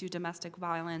homelessness to domestic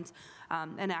violence,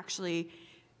 and actually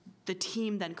the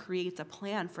team then creates a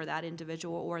plan for that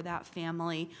individual or that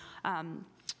family,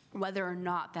 whether or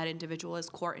not that individual is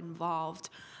court involved.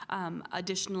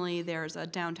 Additionally, there's a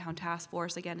downtown task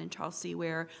force, again in Chelsea,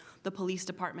 where the police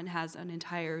department has an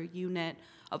entire unit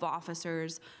of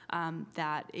officers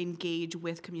that engage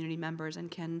with community members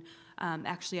and can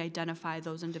actually identify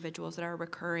those individuals that are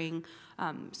recurring,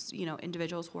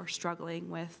 individuals who are struggling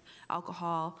with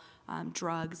alcohol,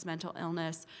 drugs, mental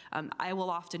illness. I will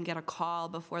often get a call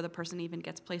before the person even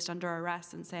gets placed under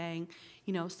arrest and saying,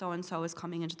 so-and-so is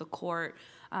coming into the court.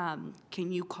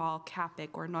 Can you call Capt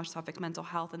or North Suffolk Mental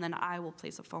Health? And then I will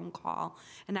place a phone call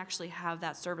and actually have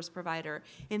that service provider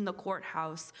in the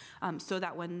courthouse, so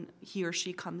that when he or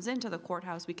she comes into the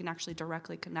courthouse, we can actually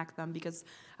directly connect them, because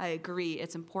I agree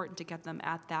it's important to get them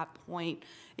at that point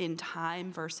in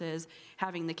time versus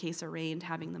having the case arraigned,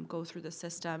 having them go through the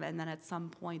system, and then at some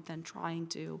point then trying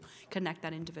to connect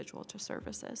that individual to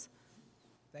services.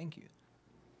 Thank you.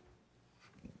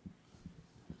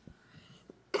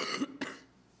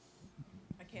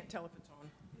 I can't tell if it's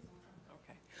on.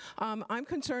 Okay. I'm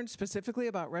concerned specifically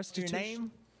about restitution. Your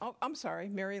name? Oh, I'm sorry,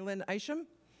 Mary Lynn Isham.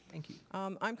 Thank you.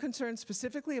 I'm concerned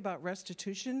specifically about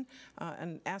restitution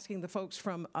and asking the folks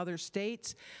from other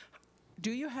states,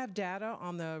 do you have data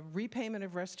on the repayment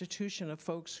of restitution of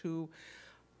folks who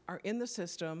are in the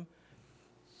system,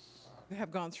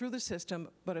 have gone through the system,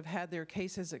 but have had their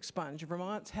cases expunged?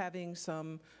 Vermont's having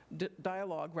some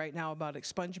dialogue right now about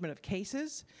expungement of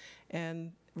cases,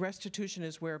 and restitution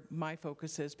is where my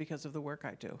focus is because of the work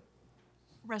I do.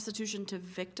 Restitution to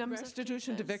victims?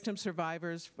 Restitution to victim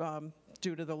survivors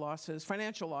due to the losses,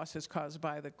 financial losses caused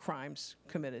by the crimes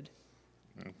committed.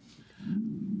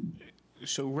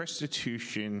 So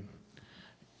restitution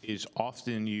is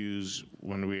often used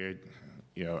when we're,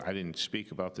 I didn't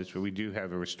speak about this, but we do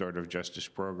have a restorative justice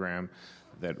program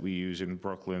that we use in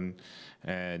Brooklyn,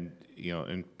 and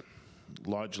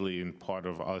largely in part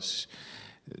of us,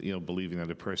 believing that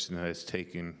a person has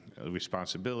taken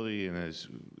responsibility and is,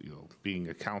 being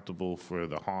accountable for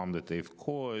the harm that they've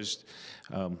caused.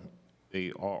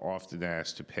 They are often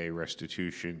asked to pay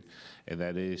restitution, and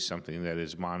that is something that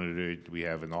is monitored. We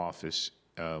have an office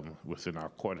within our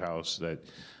courthouse that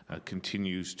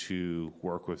continues to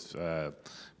work with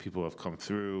people who have come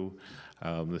through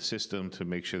the system to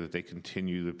make sure that they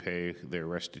continue to pay their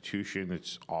restitution.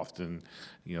 It's often,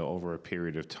 over a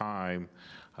period of time.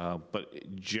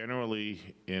 But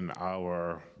generally in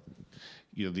our,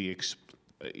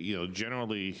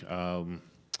 generally,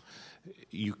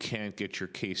 you can't get your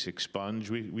case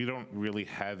expunged. We don't really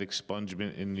have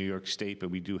expungement in New York State, but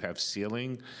we do have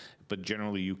sealing. But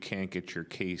generally, you can't get your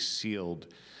case sealed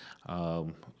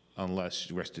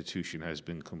unless restitution has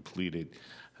been completed.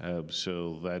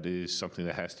 So that is something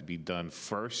that has to be done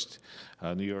first.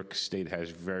 New York State has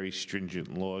very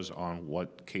stringent laws on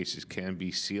what cases can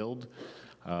be sealed.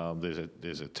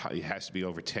 It has to be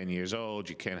over 10 years old.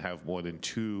 You can't have more than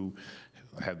 2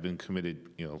 have been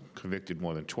convicted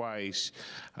more than twice.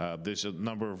 There's a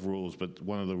number of rules, but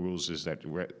one of the rules is that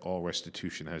all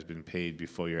restitution has been paid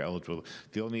before you're eligible.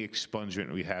 The only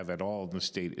expungement we have at all in the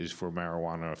state is for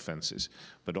marijuana offenses,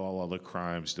 but all other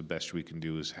crimes, the best we can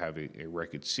do is have a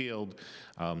record sealed.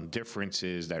 Difference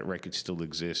is that record still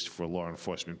exists for law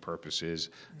enforcement purposes,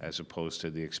 as opposed to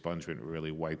the expungement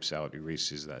really wipes out,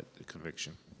 erases that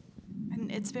conviction.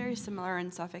 And it's very similar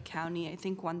in Suffolk County. I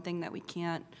think one thing that we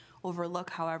can't overlook,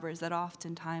 however, is that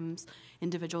oftentimes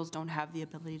individuals don't have the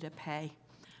ability to pay.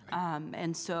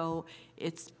 And so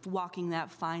it's walking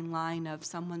that fine line of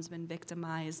someone's been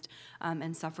victimized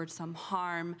and suffered some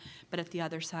harm, but at the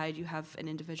other side you have an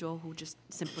individual who just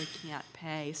simply can't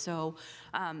pay. So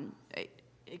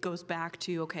it goes back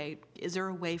to, okay, is there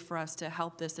a way for us to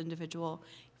help this individual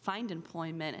find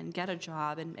employment and get a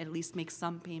job and at least make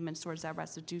some payments towards that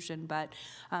restitution? But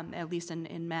at least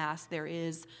in Mass, there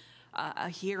is a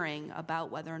hearing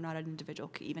about whether or not an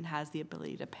individual even has the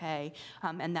ability to pay.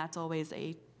 And that's always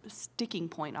a sticking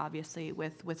point, obviously,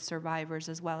 with survivors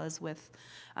as well as with,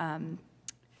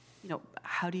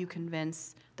 how do you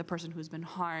convince the person who's been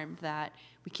harmed that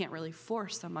we can't really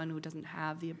force someone who doesn't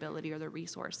have the ability or the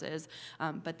resources,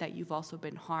 but that you've also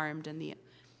been harmed, and the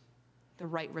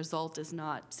right result is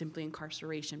not simply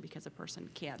incarceration because a person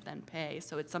can't then pay.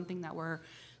 So it's something that we're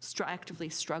actively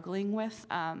struggling with,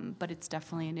 but it's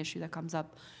definitely an issue that comes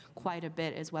up quite a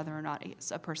bit, is whether or not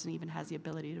a person even has the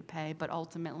ability to pay. But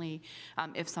ultimately,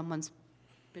 if someone's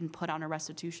been put on a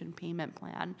restitution payment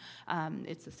plan,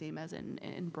 it's the same as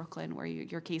in Brooklyn, where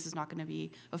your case is not going to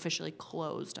be officially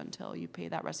closed until you pay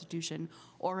that restitution,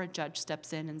 or a judge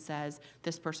steps in and says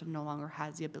this person no longer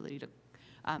has the ability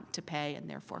to pay, and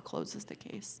therefore closes the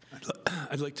case.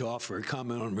 I'd like to offer a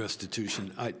comment on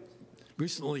restitution. I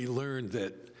recently learned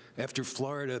that after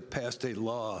Florida passed a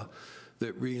law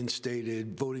that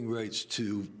reinstated voting rights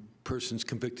to persons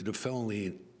convicted of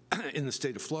felony in the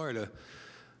state of Florida,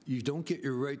 you don't get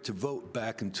your right to vote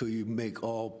back until you make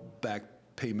all back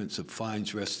payments of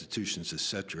fines, restitutions,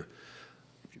 etc.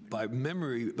 By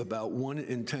memory, about 1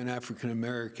 in 10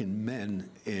 African-American men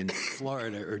in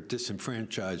Florida are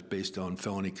disenfranchised based on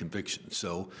felony convictions.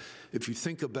 So if you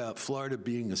think about Florida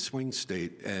being a swing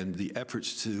state and the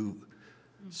efforts to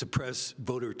suppress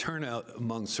voter turnout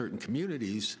among certain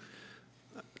communities,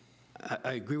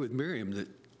 I agree with Myriam that,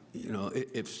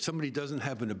 if somebody doesn't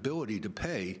have an ability to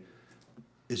pay,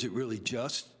 is it really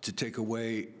just to take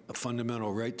away a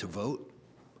fundamental right to vote?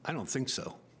 I don't think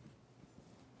so.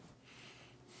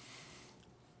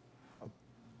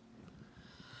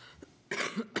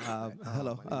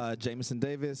 Hello, Jameson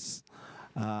Davis.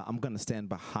 I'm going to stand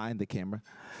behind the camera.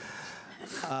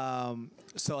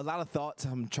 So a lot of thoughts.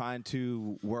 I'm trying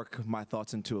to work my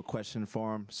thoughts into a question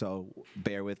form, so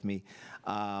bear with me.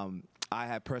 I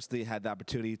have personally had the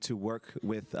opportunity to work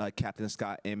with Captain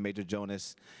Scott and Major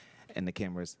Jonas, and the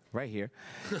camera's right here,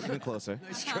 even closer.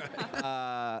 Nice try.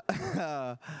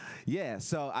 Yeah,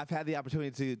 so I've had the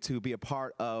opportunity to be a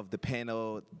part of the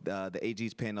panel, the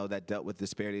AG's panel that dealt with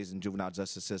disparities in juvenile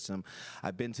justice system.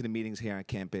 I've been to the meetings here on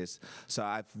campus, so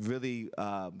I've really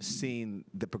seen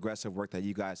the progressive work that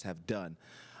you guys have done.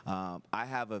 I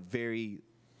have a very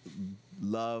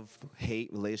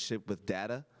love-hate relationship with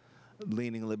data,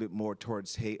 leaning a little bit more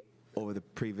towards hate over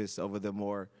the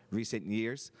more recent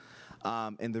years.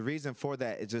 And the reason for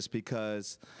that is just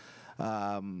because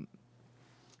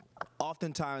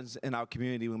oftentimes in our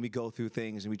community, when we go through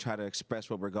things and we try to express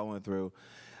what we're going through,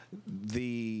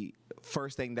 the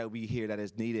first thing that we hear that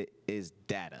is needed is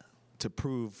data to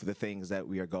prove the things that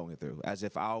we are going through, as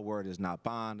if our word is not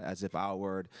bond, as if our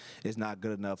word is not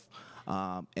good enough,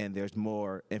 and there's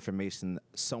more information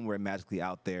somewhere magically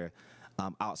out there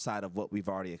outside of what we've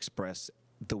already expressed,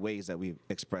 the ways that we've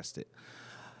expressed it.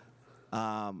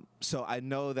 So I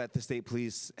know that the state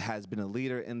police has been a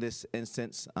leader in this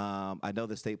instance. I know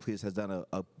the state police has done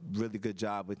a really good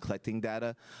job with collecting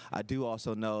data. I do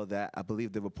also know that I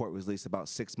believe the report was released about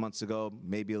 6 months ago,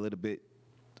 maybe a little bit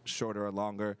shorter or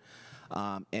longer,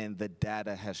 and the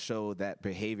data has showed that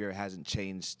behavior hasn't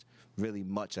changed really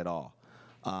much at all.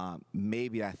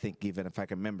 Maybe, I think, even if I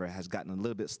can remember, has gotten a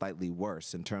little bit slightly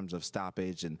worse in terms of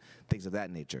stoppage and things of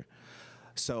that nature.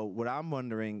 So what I'm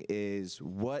wondering is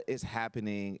what is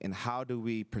happening and how do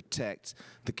we protect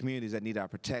the communities that need our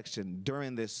protection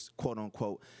during this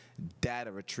quote-unquote data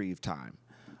retrieve time?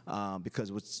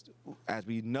 because as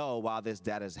we know, while this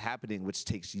data is happening, which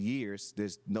takes years,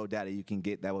 there's no data you can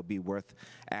get that would be worth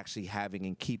actually having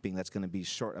and keeping. That's going to be a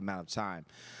short amount of time.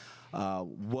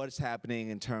 What's happening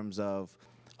in terms of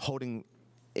holding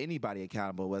anybody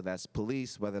accountable, whether that's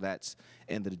police, whether that's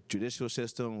in the judicial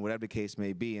system, whatever the case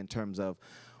may be, in terms of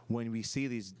when we see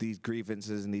these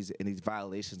grievances and these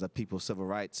violations of people's civil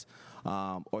rights,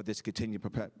 or this continued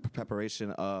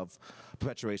perpetuation, of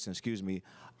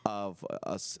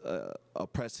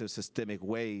oppressive systemic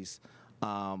ways,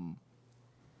 how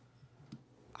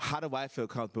do I feel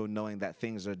comfortable knowing that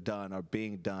things are done or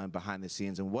being done behind the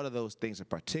scenes, and what are those things in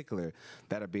particular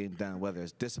that are being done, whether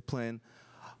it's discipline,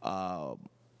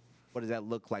 what does that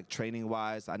look like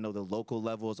training-wise? I know the local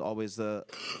level is always a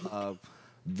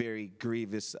very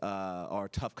grievous or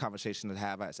tough conversation to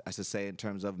have, I should say, in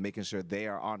terms of making sure they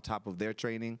are on top of their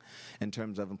training, in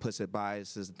terms of implicit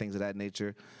biases and things of that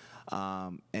nature.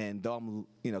 And though I'm,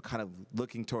 kind of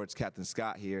looking towards Captain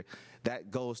Scott here,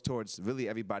 that goes towards really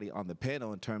everybody on the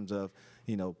panel in terms of,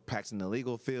 practicing the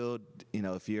legal field.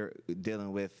 If you're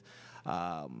dealing with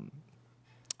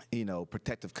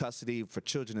protective custody for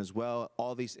children as well.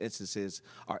 All these instances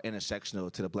are intersectional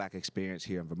to the Black experience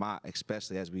here in Vermont,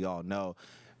 especially, as we all know,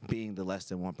 being the less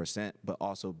than 1%, but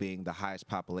also being the highest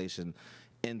population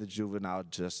in the juvenile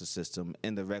justice system,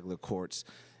 in the regular courts,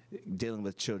 dealing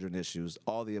with children issues,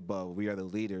 all the above. We are the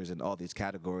leaders in all these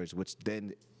categories, which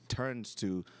then turns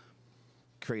to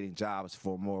creating jobs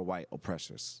for more white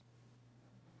oppressors.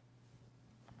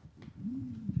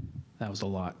 That was a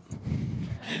lot.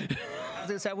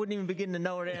 I wouldn't even begin to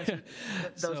know where to answer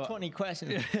those 20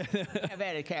 questions. Have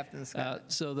at it, Captain Scott.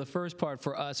 So the first part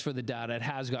for us, for the data, it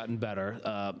has gotten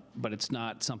better, but it's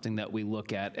not something that we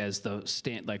look at as the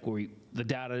the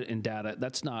data in data.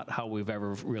 That's not how we've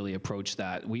ever really approached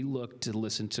that. We look to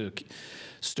listen to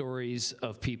stories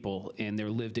of people and their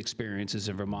lived experiences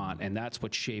in Vermont, and that's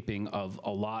what's shaping of a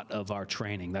lot of our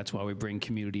training. That's why we bring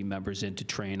community members in to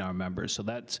train our members. So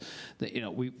that's,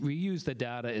 we use the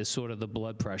data as sort of the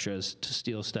blood pressures, to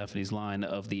steal Stephanie's line,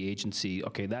 of the agency.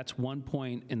 Okay, that's one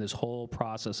point in this whole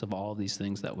process of all of these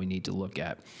things that we need to look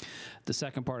at. The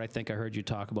second part I think I heard you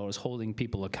talk about is holding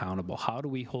people accountable. How do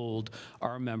we hold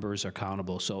our members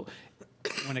accountable? So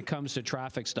when it comes to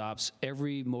traffic stops,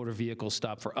 every motor vehicle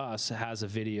stop for us has a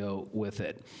video with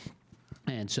it.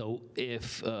 And so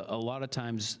if a lot of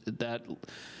times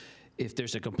if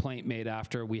there's a complaint made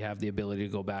after, we have the ability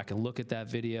to go back and look at that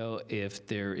video. If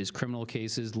there is criminal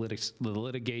cases, the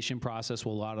litigation process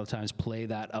will a lot of times play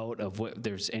that out of what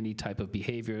there's any type of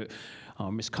behavior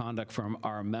misconduct from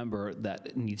our member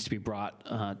that needs to be brought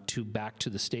back to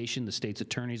the station. The state's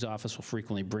attorney's office will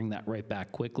frequently bring that right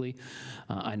back quickly.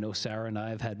 I know Sarah and I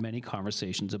have had many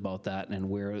conversations about that and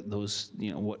where those,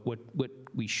 what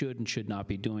we should and should not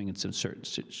be doing in some certain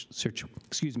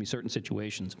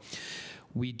situations.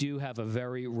 We do have a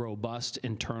very robust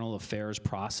internal affairs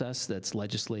process that's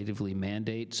legislatively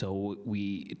mandate. So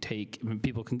we take,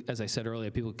 people can, as I said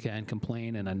earlier, people can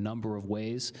complain in a number of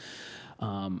ways.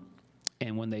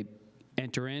 And when they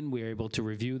enter in, we're able to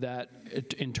review that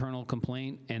internal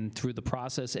complaint, and through the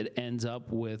process, it ends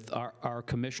up with our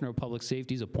Commissioner of Public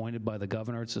Safety is appointed by the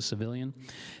governor. It's a civilian.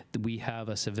 We have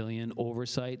a civilian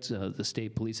oversight, the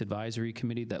State Police Advisory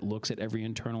Committee that looks at every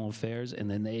internal affairs, and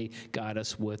then they guide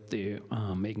us with the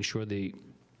making sure the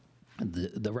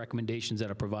recommendations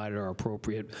that are provided are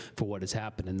appropriate for what has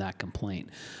happened in that complaint.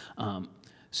 And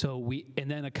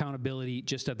then accountability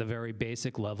just at the very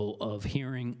basic level of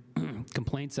hearing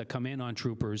complaints that come in on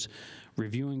troopers,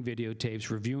 reviewing videotapes,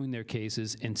 reviewing their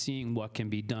cases, and seeing what can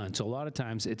be done. So a lot of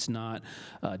times it's not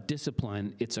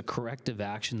discipline, it's a corrective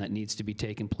action that needs to be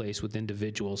taken place with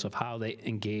individuals of how they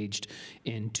engaged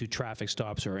into traffic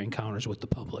stops or encounters with the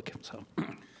public. So,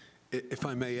 if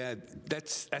I may add,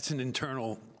 that's an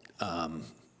internal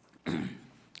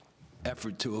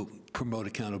effort to promote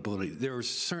accountability. There are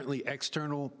certainly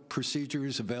external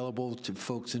procedures available to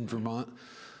folks in Vermont.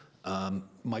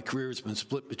 My career has been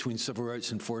split between civil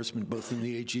rights enforcement, both in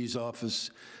the AG's office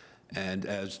and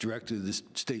as director of the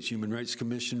State's Human Rights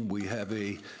Commission. We have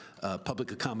a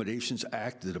Public Accommodations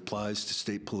Act that applies to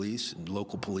state police and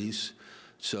local police.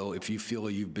 So if you feel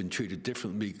you've been treated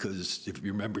differently because of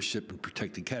your membership in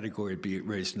protected category, be it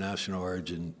race, national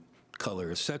origin, color,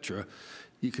 etc.,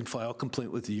 you can file a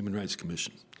complaint with the Human Rights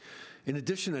Commission. In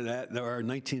addition to that, there are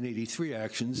 1983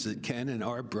 actions that can and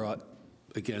are brought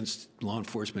against law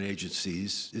enforcement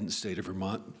agencies in the state of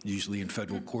Vermont, usually in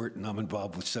federal court, and I'm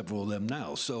involved with several of them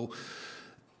now. So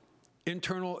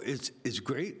internal is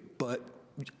great, but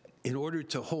in order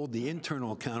to hold the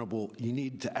internal accountable, you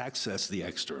need to access the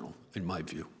external, in my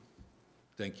view.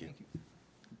 Thank you.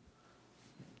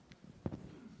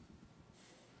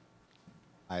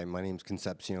 Hi, my name's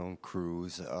Concepcion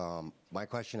Cruz. My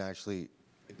question actually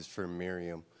is for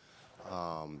Myriam.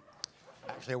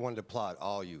 Actually, I wanted to applaud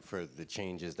all you for the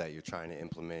changes that you're trying to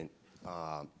implement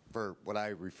for what I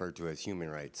refer to as human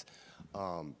rights.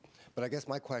 But I guess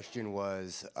my question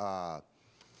was, do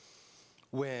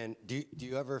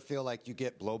you ever feel like you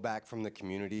get blowback from the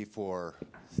community for,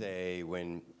 say,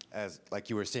 like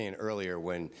you were saying earlier,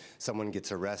 when someone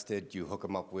gets arrested, you hook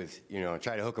them up with,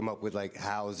 try to hook them up with like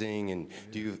housing, and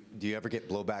do you ever get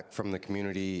blowback from the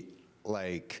community,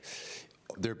 like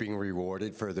they're being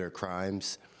rewarded for their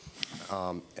crimes?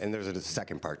 And there's a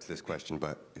second part to this question,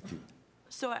 but if you...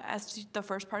 So as to the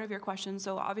first part of your question,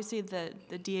 so obviously the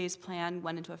DA's plan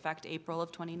went into effect April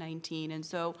of 2019, and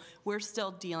so we're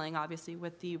still dealing, obviously,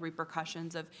 with the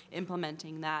repercussions of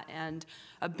implementing that, and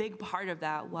a big part of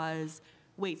that was,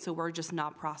 wait, so we're just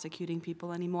not prosecuting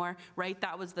people anymore, right?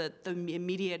 That was the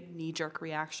immediate knee-jerk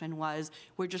reaction was,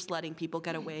 we're just letting people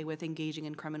get away with engaging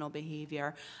in criminal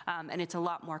behavior, and it's a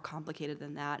lot more complicated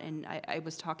than that, and I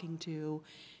was talking to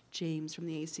James from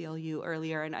the ACLU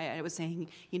earlier, and I was saying,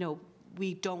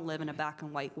 we don't live in a black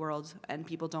and white world, and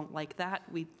people don't like that.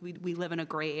 We live in a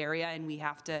gray area, and we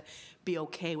have to be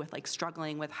okay with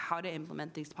struggling with how to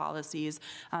implement these policies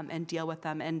and deal with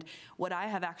them. And what I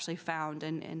have actually found,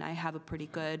 and I have a pretty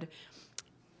good,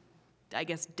 I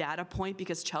guess, data point,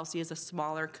 because Chelsea is a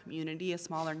smaller community, a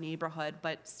smaller neighborhood,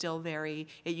 but still it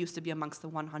used to be amongst the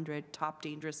 100 top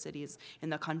dangerous cities in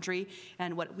the country.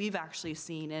 And what we've actually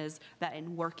seen is that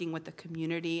in working with the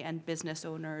community and business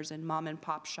owners and mom and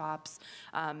pop shops,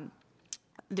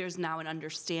 there's now an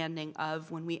understanding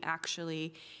of when we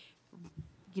actually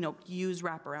use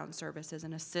wraparound services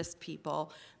and assist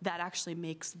people, that actually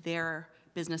makes their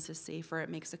businesses safer, it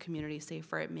makes the community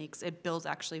safer, it builds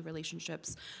actually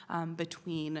relationships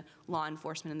between law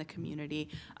enforcement and the community.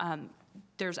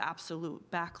 There's absolute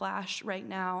backlash right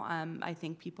now. I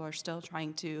think people are still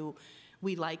trying to,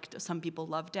 some people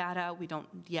love data, we don't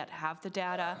yet have the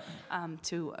data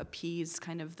to appease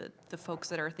kind of the folks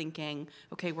that are thinking,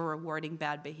 okay, we're rewarding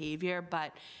bad behavior,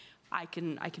 but I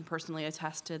can personally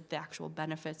attest to the actual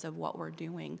benefits of what we're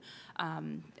doing,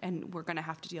 and we're going to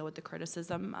have to deal with the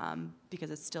criticism because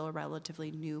it's still a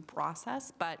relatively new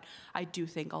process, but I do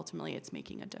think ultimately it's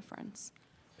making a difference.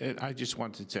 And I just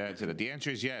wanted to add to that. The answer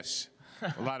is yes.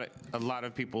 A lot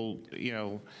of people,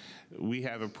 we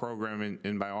have a program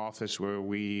in my office where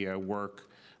we work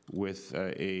with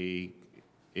a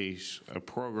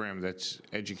program that's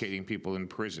educating people in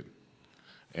prison.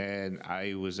 And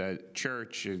I was at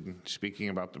church and speaking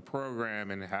about the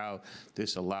program and how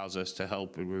this allows us to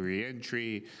help with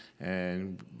reentry,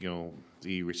 and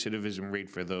the recidivism rate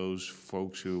for those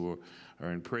folks who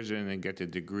are in prison and get their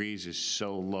degrees is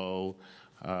so low.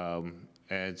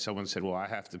 And someone said, well, I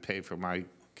have to pay for my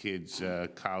kids'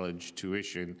 college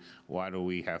tuition. Why do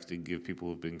we have to give people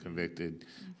who've been convicted,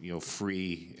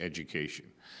 free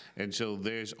education? And so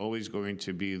there's always going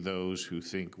to be those who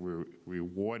think we're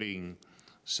rewarding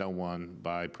someone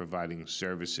by providing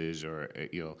services or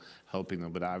helping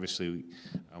them, but obviously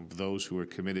those who are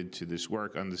committed to this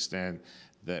work understand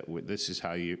that this is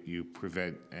how you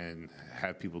prevent and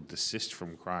have people desist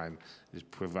from crime, is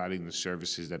providing the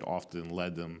services that often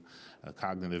led them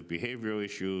cognitive behavioral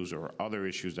issues or other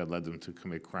issues that led them to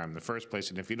commit crime in the first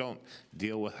place. And if you don't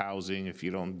deal with housing, if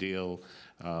you don't deal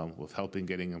with helping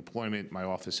getting employment, my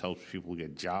office helps people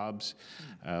get jobs.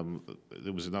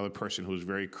 There was another person who was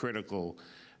very critical.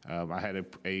 I had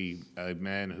a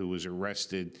man who was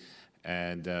arrested,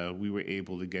 and we were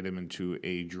able to get him into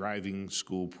a driving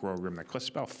school program that cost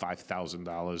about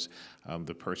 $5,000.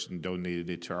 The person donated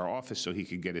it to our office so he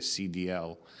could get a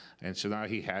CDL, and so now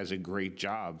he has a great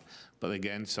job. But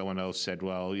again, someone else said,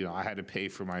 well, I had to pay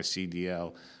for my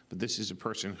CDL, but this is a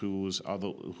person who's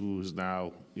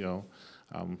now,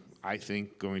 I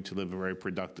think, going to live a very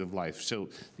productive life. So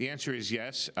the answer is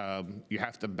yes. You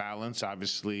have to balance,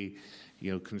 obviously,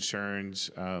 concerns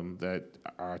that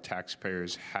our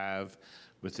taxpayers have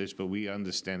with this, but we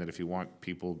understand that if you want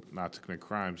people not to commit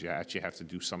crimes, you actually have to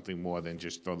do something more than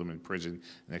just throw them in prison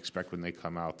and expect when they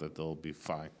come out that they'll be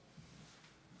fine.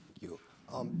 Thank you.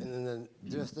 And then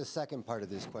just the second part of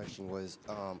this question was...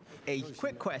 a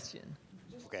quick question.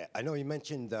 Okay, I know you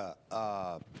mentioned the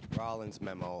Rollins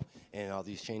memo and all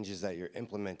these changes that you're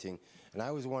implementing, and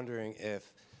I was wondering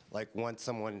if, once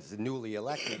someone's newly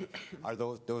elected, are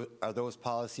those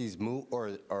policies moot,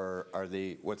 or are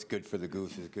they what's good for the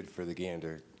goose is good for the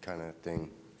gander kind of thing?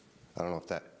 I don't know if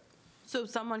that So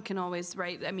someone can always,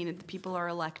 right, I mean, people are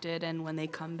elected, and when they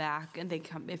come back, and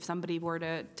if somebody were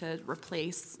to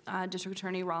replace District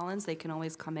Attorney Rollins, they can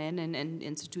always come in and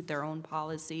institute their own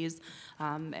policies.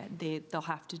 They'll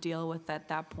have to deal with, at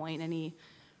that point, any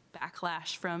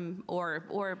backlash from,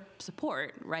 or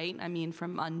support, right? I mean,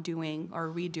 from undoing or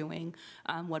redoing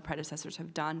what predecessors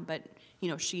have done. But, you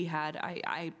know,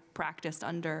 I practiced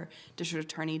under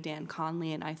District Attorney Dan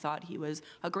Conley, and I thought he was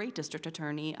a great district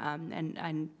attorney,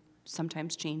 and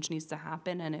sometimes change needs to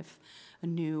happen, and if a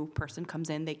new person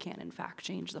comes in, they can in fact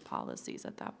change the policies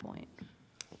at that point.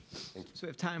 So we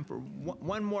have time for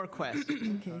one more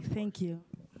question. Okay, thank you.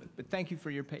 But thank you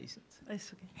for your patience.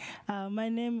 It's okay. My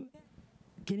name,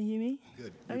 can you hear me?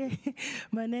 Good. Okay.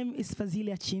 My name is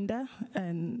Fazilia Chinda,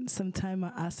 and sometime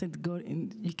my accent go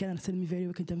in, you can understand me very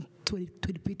well. Can you to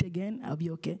repeat again? I'll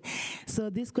be okay. So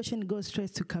this question goes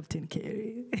straight to Captain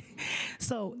Garry.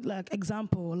 So, like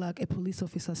example, like a police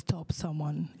officer stops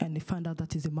someone and they find out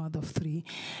that he's a mother of 3,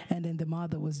 and then the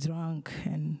mother was drunk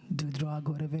and do drug,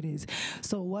 whatever it is.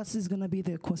 So what is gonna be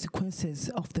the consequences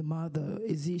of the mother?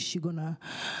 Is she gonna,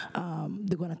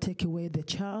 they're gonna take away the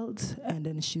child and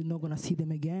then she's not gonna see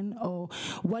them again? Or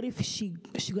what if she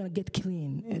gonna get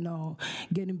clean, you know,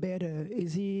 getting better?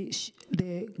 Is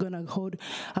they're gonna hold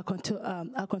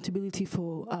accountability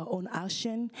for her own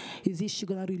action? Is she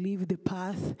gonna relieve the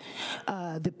path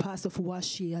of what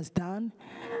she has done?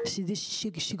 She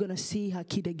gonna see her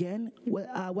kid again?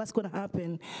 What's gonna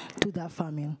happen to that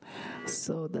family?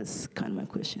 So that's kind of my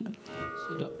question.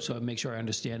 So make sure I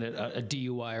understand it. A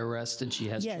DUI arrest, and she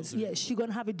has yes, children. yes, she's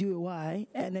gonna have a DUI,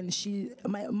 and then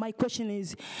my question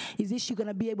is she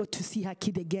gonna be able to see her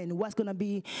kid again?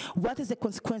 What is the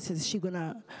consequences she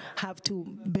gonna have to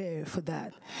bear for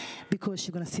that? Because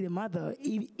she's gonna see the mother,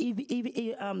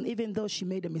 even though she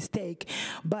made a mistake,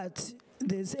 but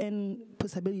there's any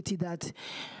possibility that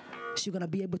she's gonna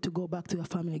be able to go back to her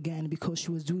family again because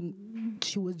she was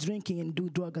drinking and do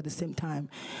drug at the same time.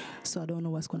 So I don't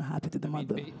know what's gonna happen to the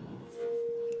mother.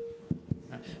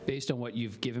 Based on what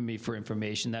you've given me for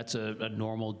information, that's a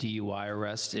normal DUI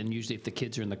arrest, and usually if the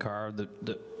kids are in the car,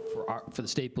 for the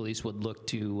state police would look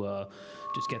to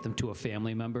just get them to a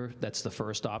family member. That's the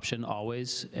first option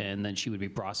always, and then she would be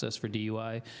processed for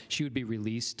DUI. She would be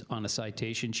released on a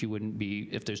citation. She wouldn't be,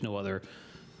 if there's no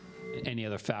any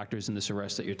other factors in this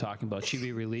arrest that you're talking about, she'd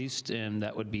be released, and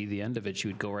that would be the end of it. She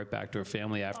would go right back to her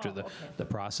family after the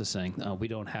processing. We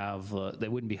don't have, they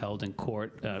wouldn't be held in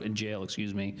court, in jail,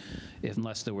 excuse me,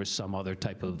 unless there was some other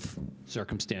type of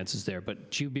circumstances there.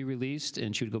 But she would be released,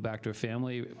 and she would go back to her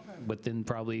family within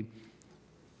probably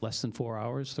less than 4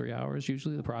 hours, 3 hours,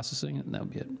 usually, the processing, and that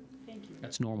would be it. Thank you.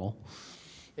 That's normal.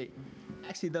 Hey,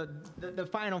 actually, the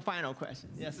final question.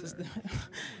 Yes, sir.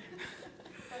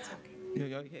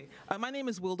 Okay. My name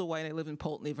is Wilda White. I live in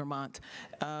Poultney, Vermont.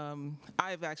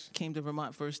 I've actually came to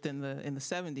Vermont first in the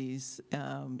 70s,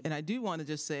 and I do want to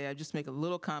just say, I just make a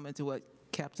little comment to what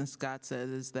Captain Scott said,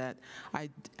 is that I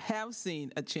have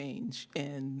seen a change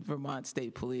in Vermont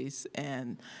State Police,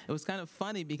 and it was kind of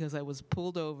funny because I was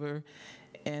pulled over,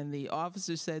 and the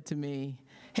officer said to me,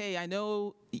 "Hey, I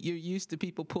know you're used to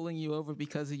people pulling you over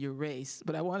because of your race,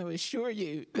 but I want to assure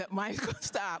you that my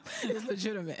stop is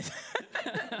legitimate."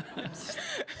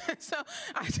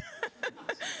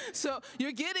 So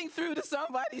you're getting through to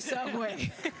somebody some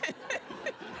way.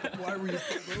 Why were you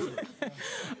pulled over?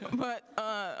 But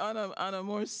on a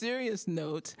more serious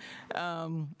note,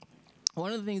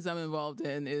 one of the things I'm involved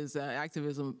in is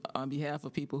activism on behalf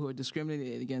of people who are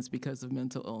discriminated against because of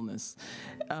mental illness.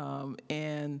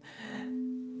 And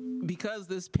because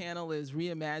this panel is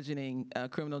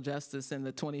reimagining criminal justice in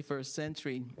the 21st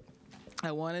century,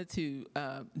 I wanted to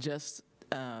just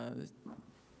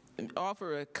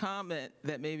offer a comment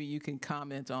that maybe you can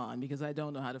comment on, because I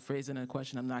don't know how to phrase it in a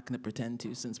question. I'm not going to pretend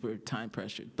to, since we're time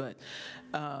pressured. But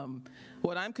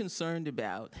what I'm concerned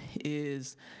about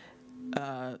is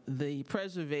the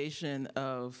preservation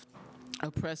of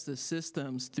oppressive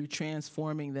systems through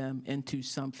transforming them into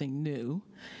something new.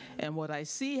 And what I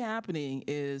see happening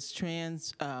is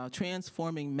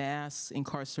transforming mass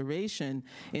incarceration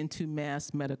into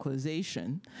mass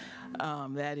medicalization.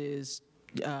 That is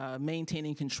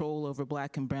maintaining control over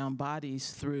black and brown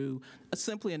bodies through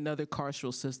simply another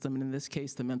carceral system, and in this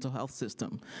case, the mental health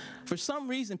system. For some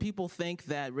reason, people think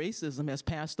that racism has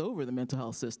passed over the mental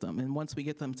health system, and once we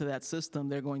get them to that system,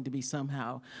 they're going to be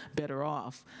somehow better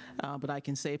off. But I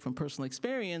can say from personal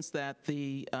experience that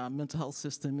the mental health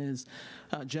system is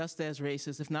just as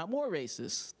racist, if not more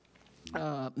racist,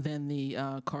 than the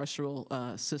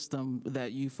carceral system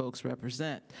that you folks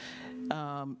represent.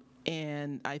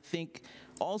 And I think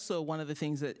also one of the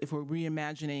things that if we're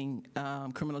reimagining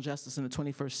criminal justice in the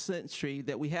 21st century,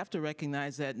 that we have to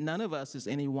recognize that none of us is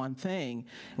any one thing,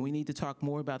 and we need to talk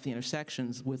more about the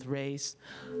intersections with race,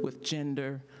 with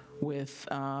gender, with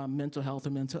mental health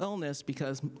or mental illness,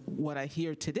 because what I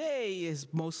hear today is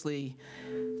mostly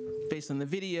based on the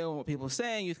video and what people are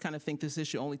saying, you kind of think this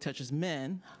issue only touches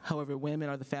men. However, women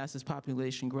are the fastest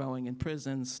population growing in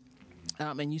prisons.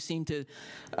 And you seem to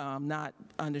not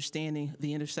understanding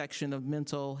the intersection of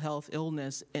mental health,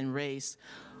 illness, and race,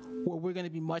 where we're going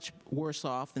to be much worse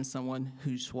off than someone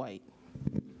who's white.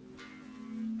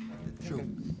 Sure.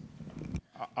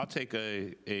 I'll take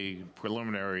a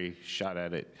preliminary shot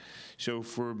at it. So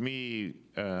for me,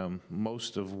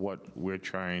 most of what we're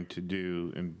trying to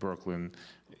do in Brooklyn,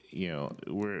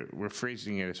 we're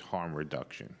phrasing it as harm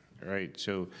reduction. Right,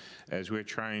 so as we're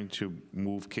trying to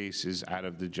move cases out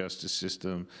of the justice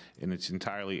system in its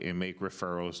entirety and make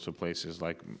referrals to places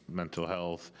like mental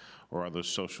health or other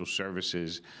social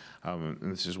services, and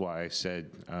this is why I said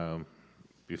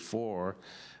before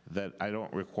that I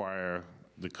don't require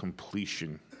the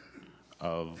completion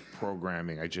of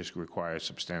programming. I just require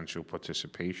substantial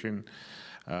participation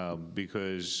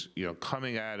because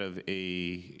coming out of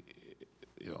an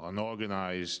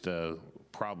organized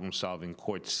problem-solving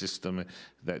court system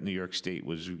that New York State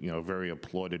was, very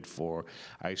applauded for.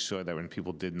 I saw that when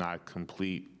people did not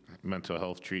complete mental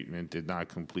health treatment, did not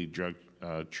complete drug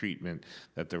treatment,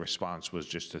 that the response was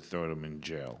just to throw them in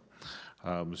jail.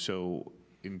 So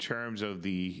in terms of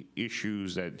the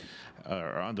issues that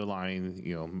are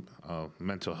underlying,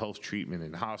 mental health treatment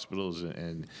in hospitals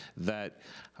and that,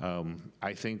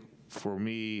 I think for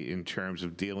me, in terms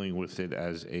of dealing with it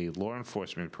as a law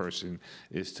enforcement person,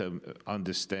 is to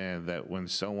understand that when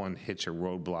someone hits a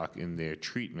roadblock in their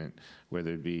treatment,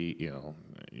 whether it be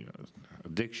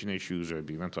addiction issues or it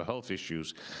be mental health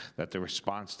issues, that the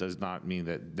response does not mean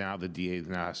that now the DA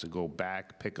now has to go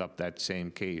back, pick up that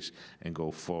same case, and go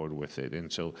forward with it.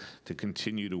 And so to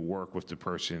continue to work with the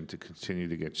person, to continue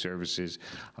to get services,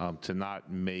 to not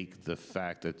make the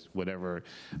fact that whatever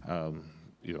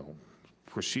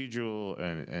procedural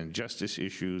and justice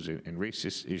issues and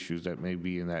racist issues that may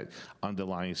be in that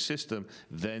underlying system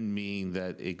then mean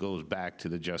that it goes back to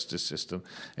the justice system,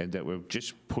 and that we're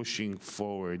just pushing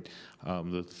forward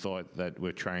the thought that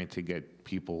we're trying to get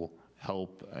people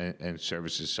help and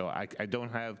services. So I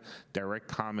don't have direct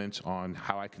comments on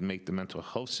how I can make the mental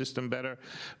health system better,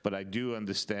 but I do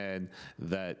understand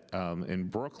that in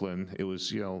Brooklyn, it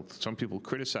was, some people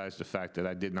criticized the fact that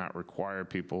I did not require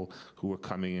people who were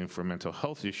coming in for mental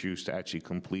health issues to actually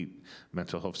complete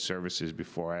mental health services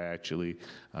before I actually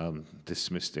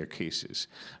dismissed their cases.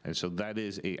 And so that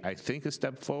is, I think, a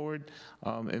step forward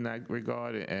in that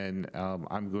regard, and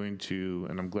I'm going to,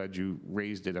 and I'm glad you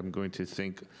raised it, I'm going to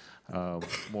think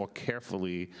more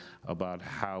carefully about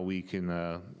how we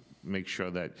can make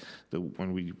sure that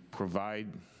when we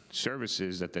provide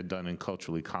services that they're done in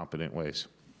culturally competent ways.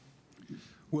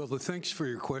 Well, thanks for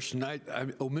your question. I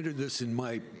omitted this in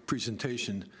my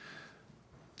presentation.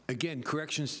 Again,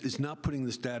 corrections is not putting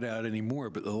this data out anymore,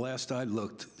 but the last I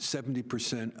looked,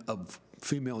 70% of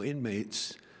female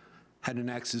inmates had an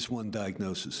Axis I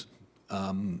diagnosis.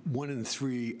 1 in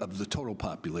 3 of the total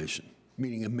population,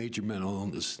 meaning a major mental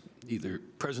illness, either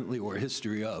presently or a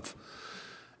history of.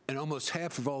 And almost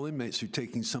half of all inmates are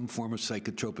taking some form of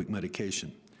psychotropic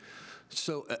medication.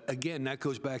 So again, that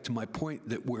goes back to my point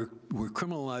that we're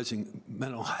criminalizing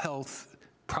mental health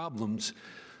problems.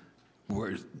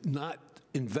 We're not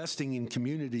investing in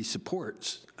community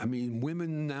supports. I mean,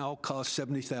 women now cost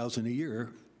 $70,000 a year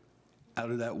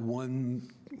out of that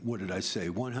what did I say,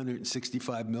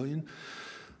 165 million?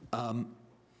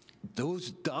 Those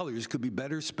dollars could be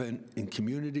better spent in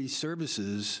community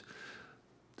services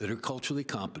that are culturally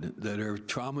competent, that are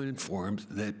trauma-informed,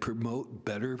 that promote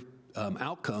better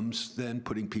outcomes than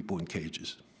putting people in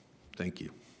cages. Thank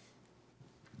you.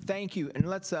 Thank you. And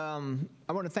let's, I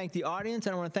want to thank the audience,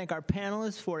 and I want to thank our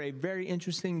panelists for a very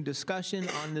interesting discussion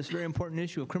on this very important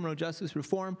issue of criminal justice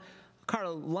reform.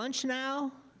 Carla, lunch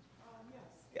now?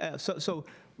 Yes. So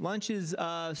lunch is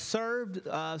served,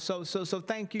 so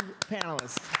thank you,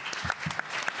 panelists.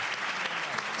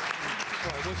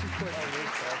 What's your question?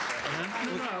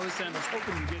 No, I was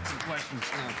hoping to get some questions.